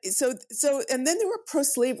 But so, and then there were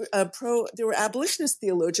pro-slavery, there were abolitionist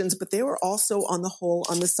theologians, but they were also on the whole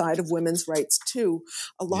on the side of women's rights too.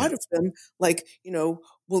 A lot of them, like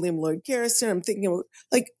William Lloyd Garrison. I'm thinking about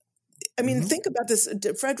think about this.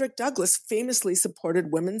 Frederick Douglass famously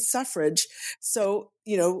supported women's suffrage. So,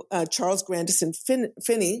 Charles Grandison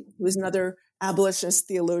Finney, who was another abolitionist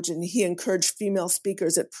theologian, he encouraged female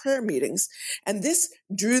speakers at prayer meetings. And this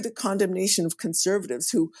drew the condemnation of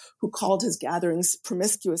conservatives who called his gatherings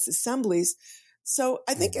promiscuous assemblies. So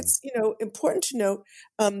I think it's, important to note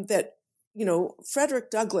that,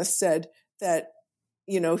 Frederick Douglass said that,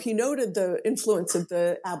 he noted the influence of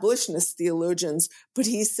the abolitionist theologians, but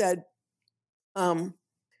he said,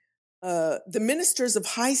 the ministers of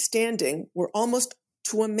high standing were almost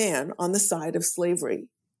to a man on the side of slavery.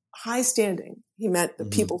 High standing. He meant the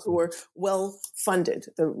people who were well funded,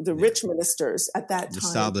 the rich ministers at that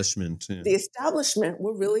time. The establishment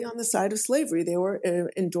were really on the side of slavery. They were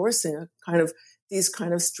endorsing these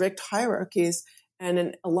kind of strict hierarchies and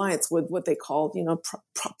an alliance with what they called,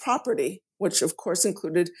 property, which of course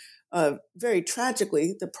included, very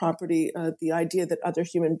tragically, the idea that other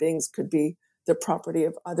human beings could be the property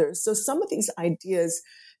of others. So some of these ideas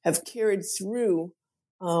have carried through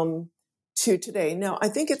to today. Now, I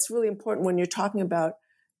think it's really important when you're talking about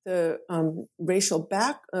the racial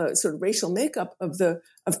makeup of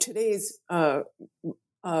today's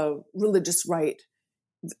religious right.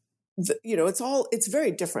 It's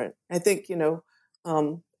very different. I think the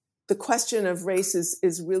question of race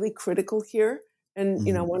is really critical here,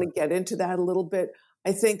 and I want to get into that a little bit.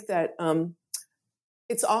 I think that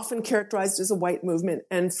it's often characterized as a white movement,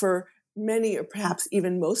 and for many or perhaps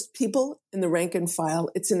even most people in the rank and file,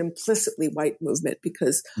 it's an implicitly white movement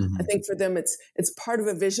because I think for them it's part of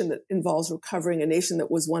a vision that involves recovering a nation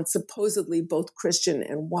that was once supposedly both Christian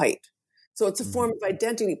and white. So it's a form of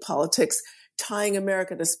identity politics tying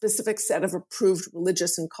America to a specific set of approved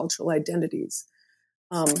religious and cultural identities.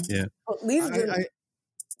 I just want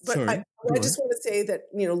to say that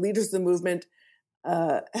leaders of the movement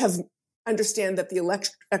understand that the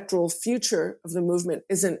electoral future of the movement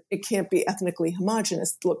can't be ethnically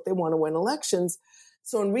homogenous. Look, they want to win elections.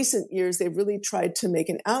 So in recent years, they've really tried to make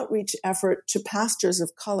an outreach effort to pastors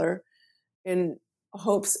of color in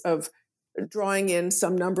hopes of drawing in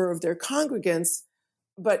some number of their congregants.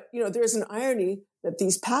 But, there's an irony that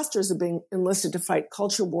these pastors are being enlisted to fight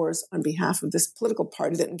culture wars on behalf of this political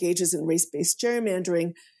party that engages in race-based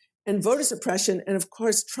gerrymandering and voter suppression. And of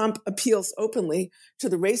course, Trump appeals openly to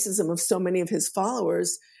the racism of so many of his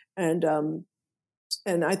followers. And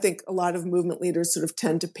I think a lot of movement leaders sort of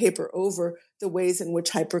tend to paper over the ways in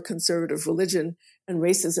which hyper-conservative religion and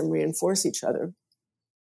racism reinforce each other.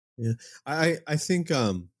 Yeah, I think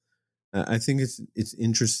it's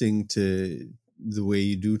interesting to the way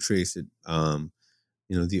you do trace it.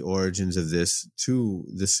 The origins of this to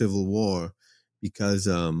the Civil War. Because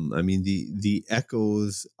the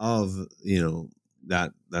echoes of the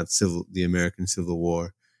American Civil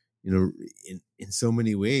War, in so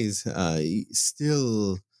many ways,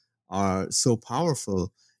 still are so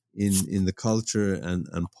powerful in the culture and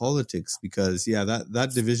politics. Because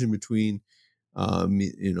that division between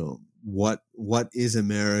what is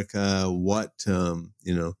America, what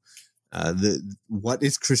what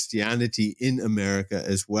is Christianity in America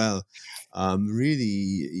as well.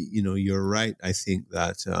 Really, you're right. I think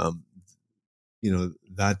that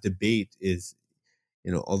that debate is,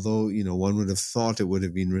 although one would have thought it would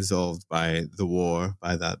have been resolved by the war,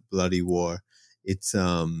 by that bloody war, it's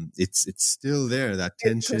still there. That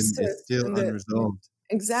tension is still unresolved.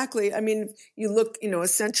 Exactly. I mean, you look, a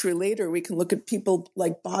century later, we can look at people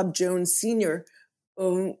like Bob Jones Sr.,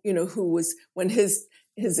 who was, when his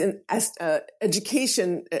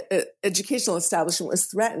educational establishment was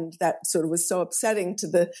threatened, that sort of was so upsetting to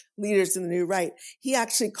the leaders in the New Right. He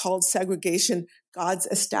actually called segregation God's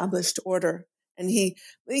established order. And he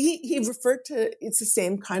referred to, it's the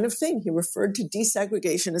same kind of thing. He referred to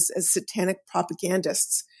desegregation as satanic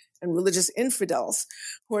propagandists and religious infidels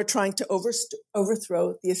who are trying to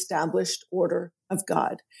overthrow the established order of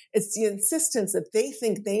God. It's the insistence that they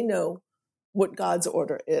think they know what God's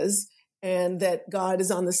order is, and that God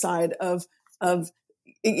is on the side of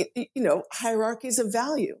hierarchies of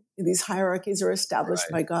value. These hierarchies are established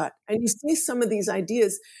by God. And you see some of these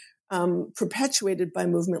ideas perpetuated by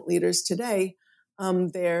movement leaders today.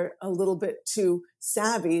 They're a little bit too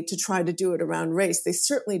savvy to try to do it around race. They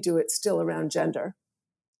certainly do it still around gender.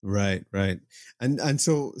 Right. And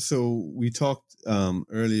so we talked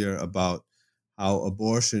earlier about how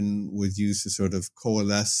abortion was used to sort of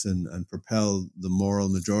coalesce and propel the moral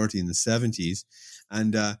majority in the 70s.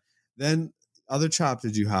 And then other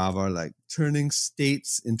chapters you have are like turning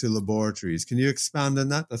states into laboratories. Can you expand on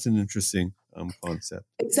that? That's an interesting concept.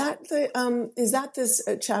 Is that this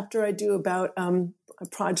chapter I do about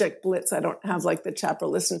Project Blitz? I don't have like the chapter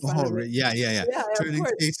list in front of me. Yeah. Turning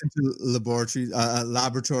states into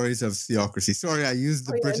laboratories of theocracy. Sorry, I used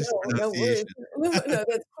the British pronunciation. No,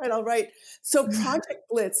 that's quite all right. So Project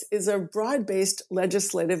Blitz is a broad-based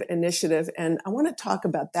legislative initiative, and I want to talk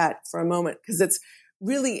about that for a moment because it's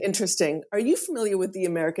really interesting. Are you familiar with the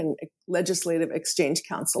American Legislative Exchange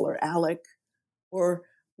Council, or ALEC? Or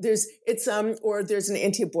there's an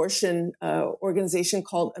anti-abortion organization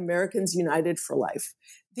called Americans United for Life.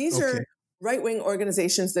 These are right-wing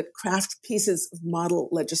organizations that craft pieces of model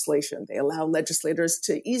legislation. They allow legislators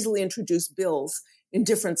to easily introduce bills in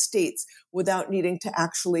different states without needing to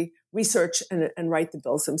actually research and write the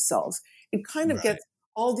bills themselves. It kind of gets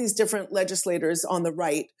all these different legislators on the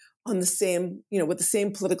right on the same, with the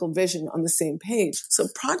same political vision on the same page. So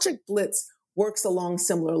Project Blitz works along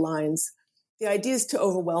similar lines. The idea is to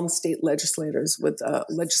overwhelm state legislators with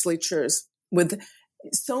legislatures with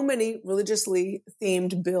so many religiously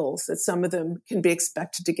themed bills that some of them can be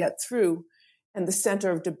expected to get through, and the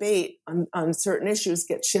center of debate on certain issues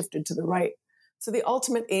gets shifted to the right. So the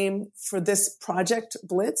ultimate aim for this Project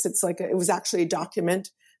Blitz, it was actually a document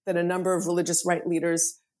that a number of religious right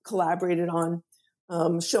leaders collaborated on,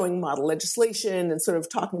 showing model legislation and sort of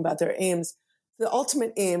talking about their aims. The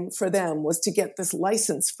ultimate aim for them was to get this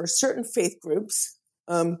license for certain faith groups,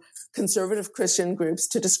 conservative Christian groups,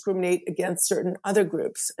 to discriminate against certain other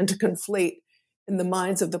groups and to conflate in the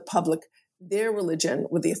minds of the public their religion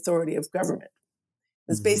with the authority of government.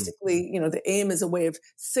 It's basically, the aim is a way of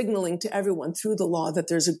signaling to everyone through the law that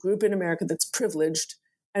there's a group in America that's privileged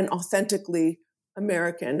and authentically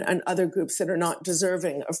American, and other groups that are not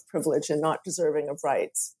deserving of privilege and not deserving of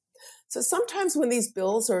rights. So sometimes when these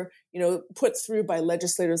bills are, put through by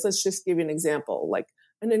legislators, let's just give you an example, like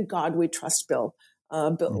an In God We Trust bill,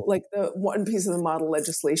 like the one piece of the model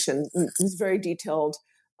legislation is very detailed,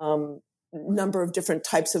 number of different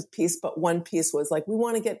types of piece, but one piece was like, we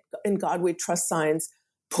want to get In God We Trust signs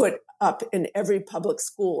put up in every public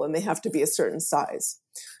school, and they have to be a certain size.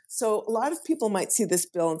 So a lot of people might see this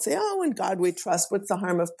bill and say, oh, In God We Trust, what's the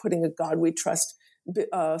harm of putting a God We Trust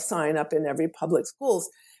sign up in every public schools?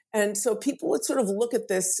 And so people would sort of look at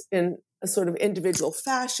this in a sort of individual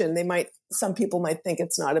fashion. Some people might think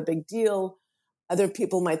it's not a big deal. Other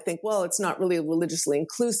people might think, well, it's not really religiously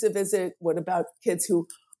inclusive, is it? What about kids who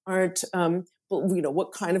aren't,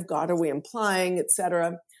 what kind of God are we implying, et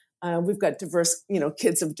cetera? We've got diverse,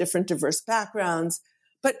 kids of different diverse backgrounds.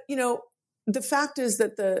 But, the fact is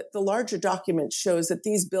that the larger document shows that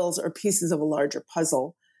these bills are pieces of a larger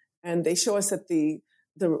puzzle. And they show us that the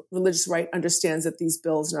religious right understands that these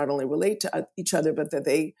bills not only relate to each other, but that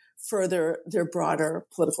they further their broader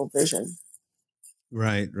political vision.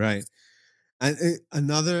 Right. And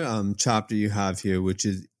another chapter you have here, which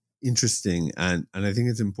is interesting, and I think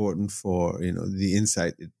it's important for the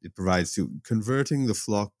insight it provides to converting the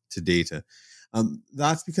flock to data.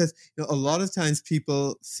 That's because a lot of times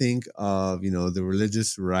people think of the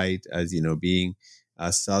religious right as being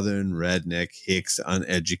Southern, redneck, Hicks,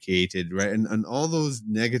 uneducated, right? And all those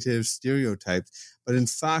negative stereotypes. But in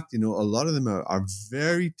fact, a lot of them are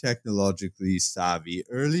very technologically savvy,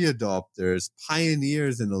 early adopters,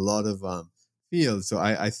 pioneers in a lot of fields. So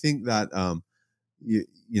I think that,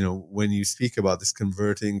 when you speak about this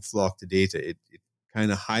converting flock to data, it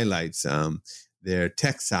kind of highlights their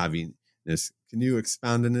tech savviness. Can you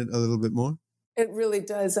expand on it a little bit more? It really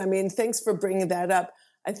does. I mean, thanks for bringing that up.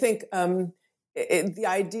 I think the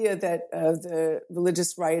idea that the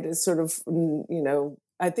religious right is sort of,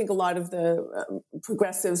 I think a lot of the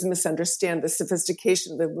progressives misunderstand the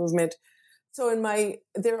sophistication of the movement. So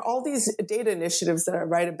there are all these data initiatives that I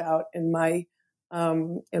write about in my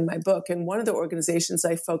book. And one of the organizations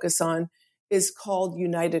I focus on is called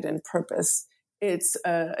United in Purpose. It's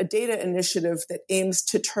a data initiative that aims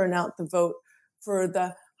to turn out the vote for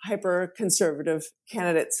the hyper-conservative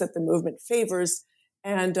candidates that the movement favors.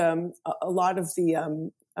 And a lot of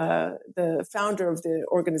the founder of the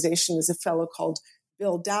organization is a fellow called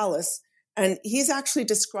Bill Dallas. And he's actually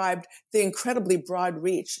described the incredibly broad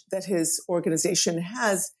reach that his organization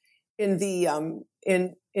has in the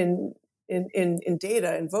in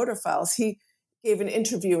data and voter files. He gave an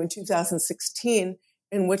interview in 2016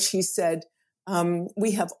 in which he said,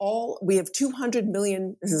 we have 200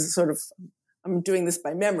 million, this is sort of, I'm doing this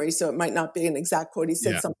by memory, so it might not be an exact quote. He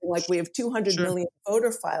said something like, we have 200 million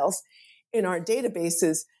voter files in our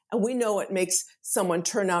databases, and we know it makes someone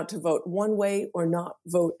turn out to vote one way or not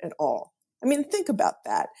vote at all. I mean, think about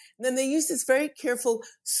that. And then they use this very careful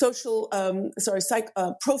social,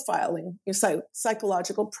 profiling,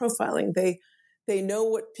 psychological profiling. They know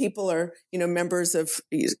what people are, members of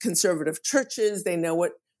conservative churches. They know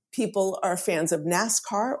what people are fans of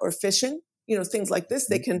NASCAR or fishing. Things like this.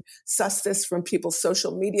 They can suss this from people's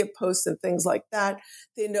social media posts and things like that.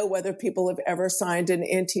 They know whether people have ever signed an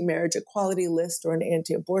anti-marriage equality list or an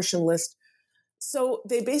anti-abortion list. So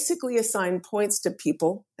they basically assign points to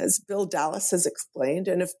people, as Bill Dallas has explained.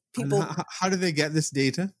 And if people... And how do they get this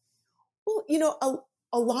data? Well,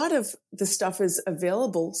 a lot of the stuff is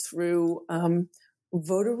available through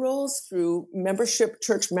voter rolls, through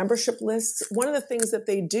church membership lists. One of the things that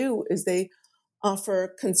they do is they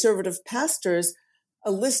offer conservative pastors a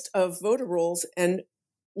list of voter rolls and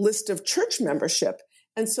list of church membership.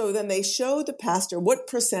 And so then they show the pastor what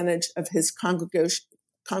percentage of his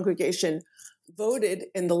congregation voted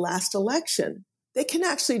in the last election. They can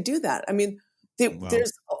actually do that. I mean,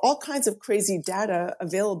 there's all kinds of crazy data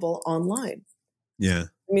available online. Yeah.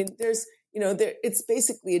 I mean, it's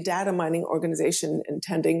basically a data mining organization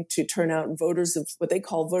intending to turn out voters of what they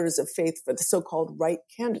call voters of faith for the so-called right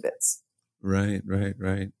candidates. Right.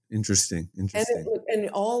 Interesting. And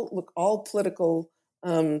all political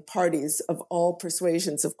parties of all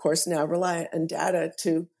persuasions, of course, now rely on data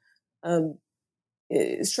to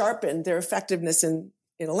sharpen their effectiveness in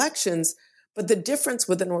elections. But the difference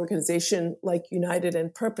with an organization like United in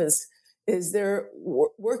Purpose is they're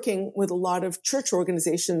working with a lot of church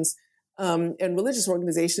organizations and religious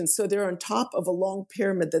organizations. So they're on top of a long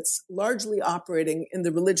pyramid that's largely operating in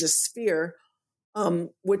the religious sphere,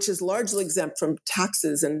 which is largely exempt from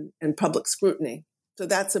taxes and public scrutiny. So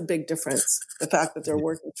that's a big difference, the fact that they're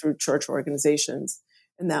working through church organizations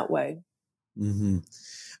in that way. Mm-hmm.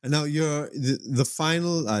 And now the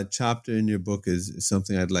final chapter in your book is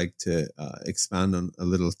something I'd like to expand on a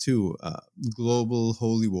little too. Global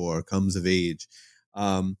Holy War comes of age.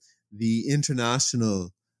 The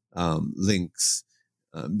international links,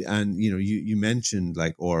 and you mentioned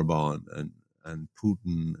like Orban and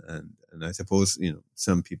Putin, and I suppose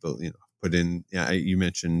some people put in. You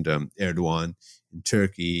mentioned Erdogan in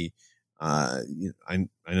Turkey. I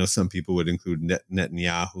know some people would include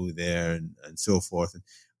Netanyahu there and so forth. And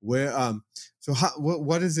where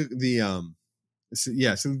what is it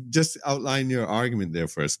so just outline your argument there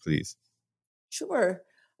first, please. Sure.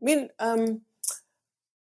 I mean,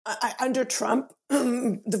 under Trump,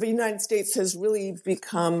 the United States has really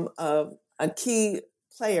become a key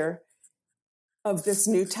player of this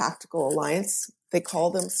new tactical alliance. They call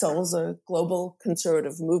themselves a global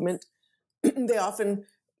conservative movement. They often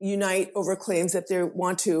unite over claims that they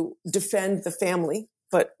want to defend the family,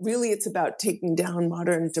 but really it's about taking down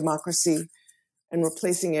modern democracy and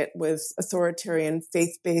replacing it with authoritarian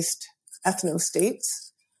faith-based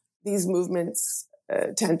ethno-states. These movements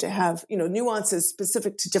tend to have, nuances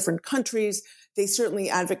specific to different countries. They certainly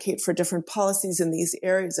advocate for different policies in these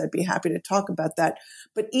areas. I'd be happy to talk about that.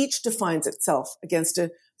 But each defines itself against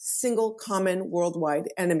a single common worldwide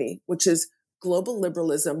enemy, which is global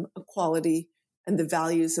liberalism, equality, and the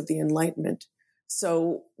values of the Enlightenment.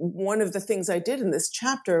 So one of the things I did in this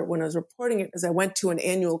chapter when I was reporting it is I went to an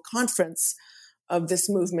annual conference of this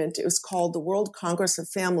movement. It was called the World Congress of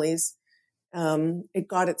Families. It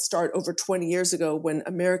got its start over 20 years ago when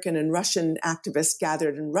American and Russian activists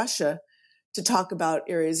gathered in Russia to talk about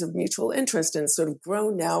areas of mutual interest, and sort of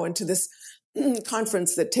grown now into this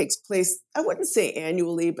conference that takes place, I wouldn't say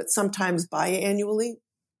annually, but sometimes biannually.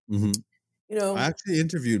 Mm-hmm. You know, I actually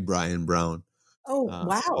interviewed Brian Brown. oh,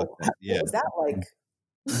 wow. Yeah. What was that like?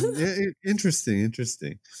 Yeah, interesting.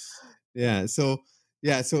 Yeah. So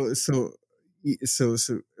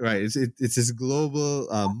right. It's this global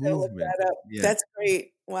movement. That up. Yeah. That's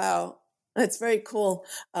great. Wow. That's very cool.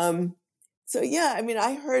 So yeah, I mean,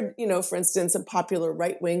 I heard, for instance, a popular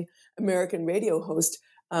right-wing American radio host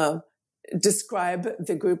describe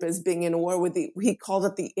the group as being in war with he called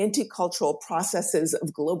it the anti-cultural processes of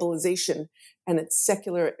globalization and its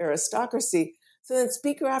secular aristocracy. So then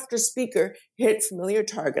speaker after speaker hit familiar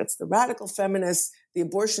targets: the radical feminists, the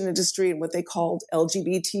abortion industry, and what they called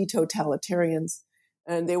LGBT totalitarians.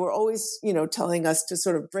 And they were always, telling us to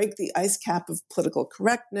sort of break the ice cap of political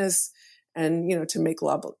correctness and, to make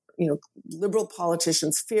liberal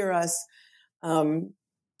politicians fear us.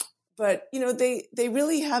 But, they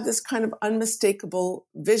really have this kind of unmistakable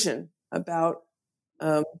vision about,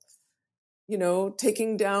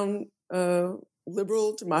 taking down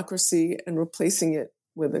liberal democracy and replacing it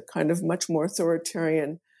with a kind of much more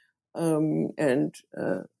authoritarian and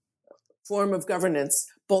form of governance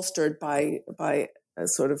bolstered by a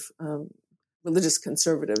sort of religious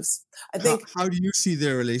conservatives. I think. How do you see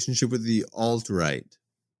their relationship with the alt-right?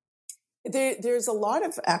 There's a lot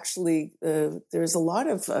of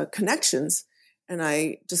connections, and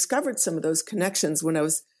I discovered some of those connections when I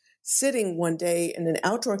was sitting one day in an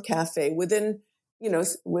outdoor cafe within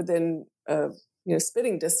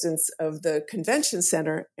spitting distance of the convention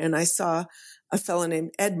center, and I saw a fellow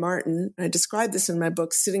named Ed Martin. I described this in my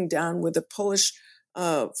book, sitting down with a Polish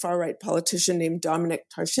far-right politician named Dominik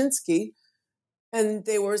Tarczynski. And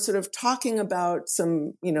they were sort of talking about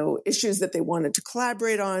some, issues that they wanted to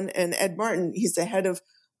collaborate on. And Ed Martin, he's the head of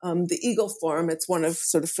the Eagle Forum. It's one of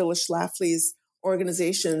sort of Phyllis Schlafly's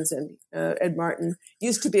organizations. And Ed Martin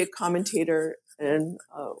used to be a commentator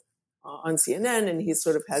on CNN, and he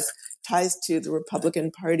sort of has ties to the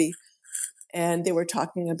Republican Party. And they were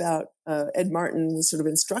talking about Ed Martin was sort of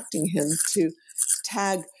instructing him to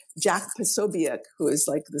tag Jack Posobiec, who is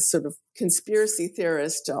like this sort of conspiracy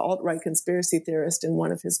theorist, alt-right conspiracy theorist, in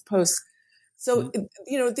one of his posts. So,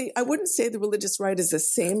 I wouldn't say the religious right is the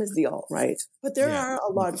same as the alt-right, but there are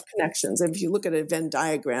a lot of connections. And if you look at a Venn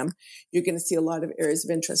diagram, you're going to see a lot of areas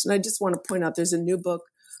of interest. And I just want to point out, there's a new book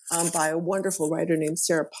by a wonderful writer named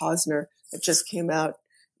Sarah Posner that just came out.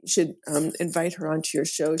 You should invite her onto your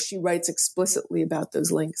show. She writes explicitly about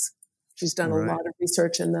those links. She's done a lot of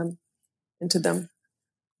research into them.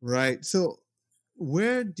 Right. So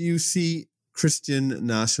where do you see Christian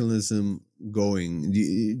nationalism going? Do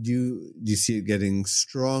you see it getting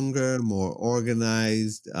stronger, more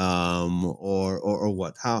organized, or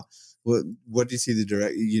what? What do you see the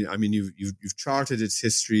direct? You've charted its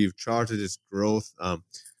history, you've charted its growth.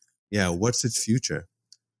 What's its future?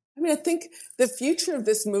 I think the future of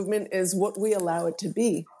this movement is what we allow it to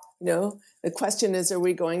be. The question is, are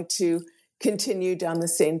we going to continue down the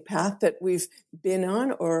same path that we've been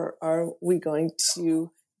on, or are we going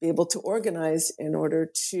to be able to organize in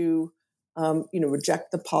order to,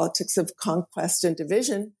 reject the politics of conquest and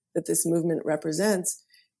division that this movement represents,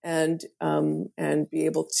 and be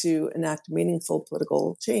able to enact meaningful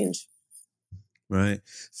political change? Right.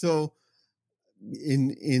 So,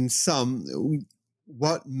 in sum,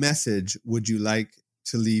 what message would you like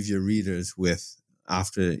to leave your readers with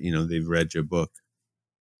after they've read your book?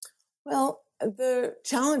 Well, the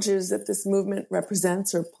challenges that this movement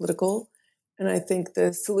represents are political, and I think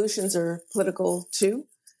the solutions are political too.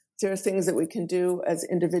 There are things that we can do as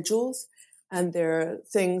individuals, and there are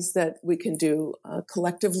things that we can do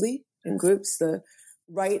collectively in groups. The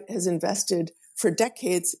right has invested for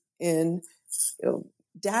decades in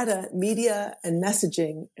data, media, and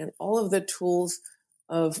messaging, and all of the tools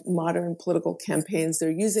of modern political campaigns. They're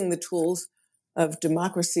using the tools of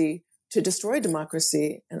democracy to destroy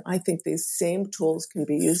democracy. And I think these same tools can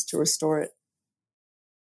be used to restore it.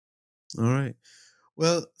 All right.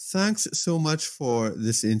 Well, thanks so much for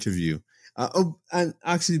this interview. And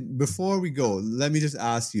actually, before we go, let me just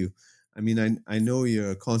ask you, I know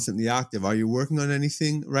you're constantly active. Are you working on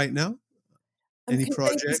anything right now? Any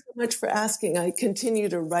project? Thank you so much for asking. I continue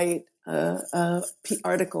to write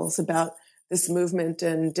articles about this movement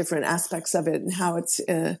and different aspects of it and how it's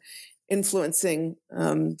influencing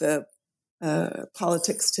the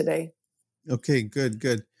politics today. Okay,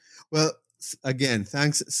 good. Well, again,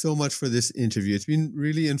 thanks so much for this interview. It's been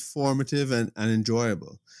really informative and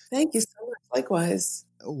enjoyable. Thank you so much. Likewise.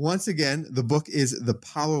 Once again, the book is The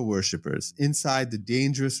Power Worshippers, Inside the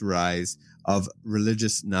Dangerous Rise of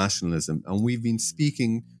Religious Nationalism. And we've been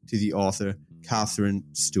speaking to the author, Katherine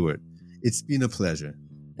Stewart. It's been a pleasure.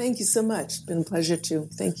 Thank you so much. It's been a pleasure too.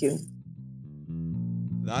 Thank you.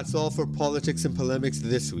 That's all for Politics and Polemics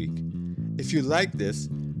this week. If you like this,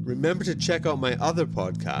 remember to check out my other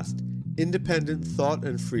podcast, Independent Thought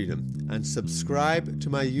and Freedom, and subscribe to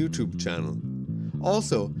my YouTube channel.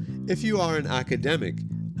 Also, if you are an academic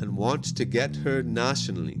and want to get heard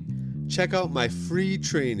nationally, check out my free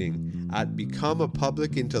training at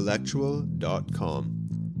becomeapublicintellectual.com.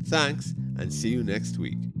 Thanks, and see you next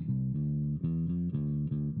week.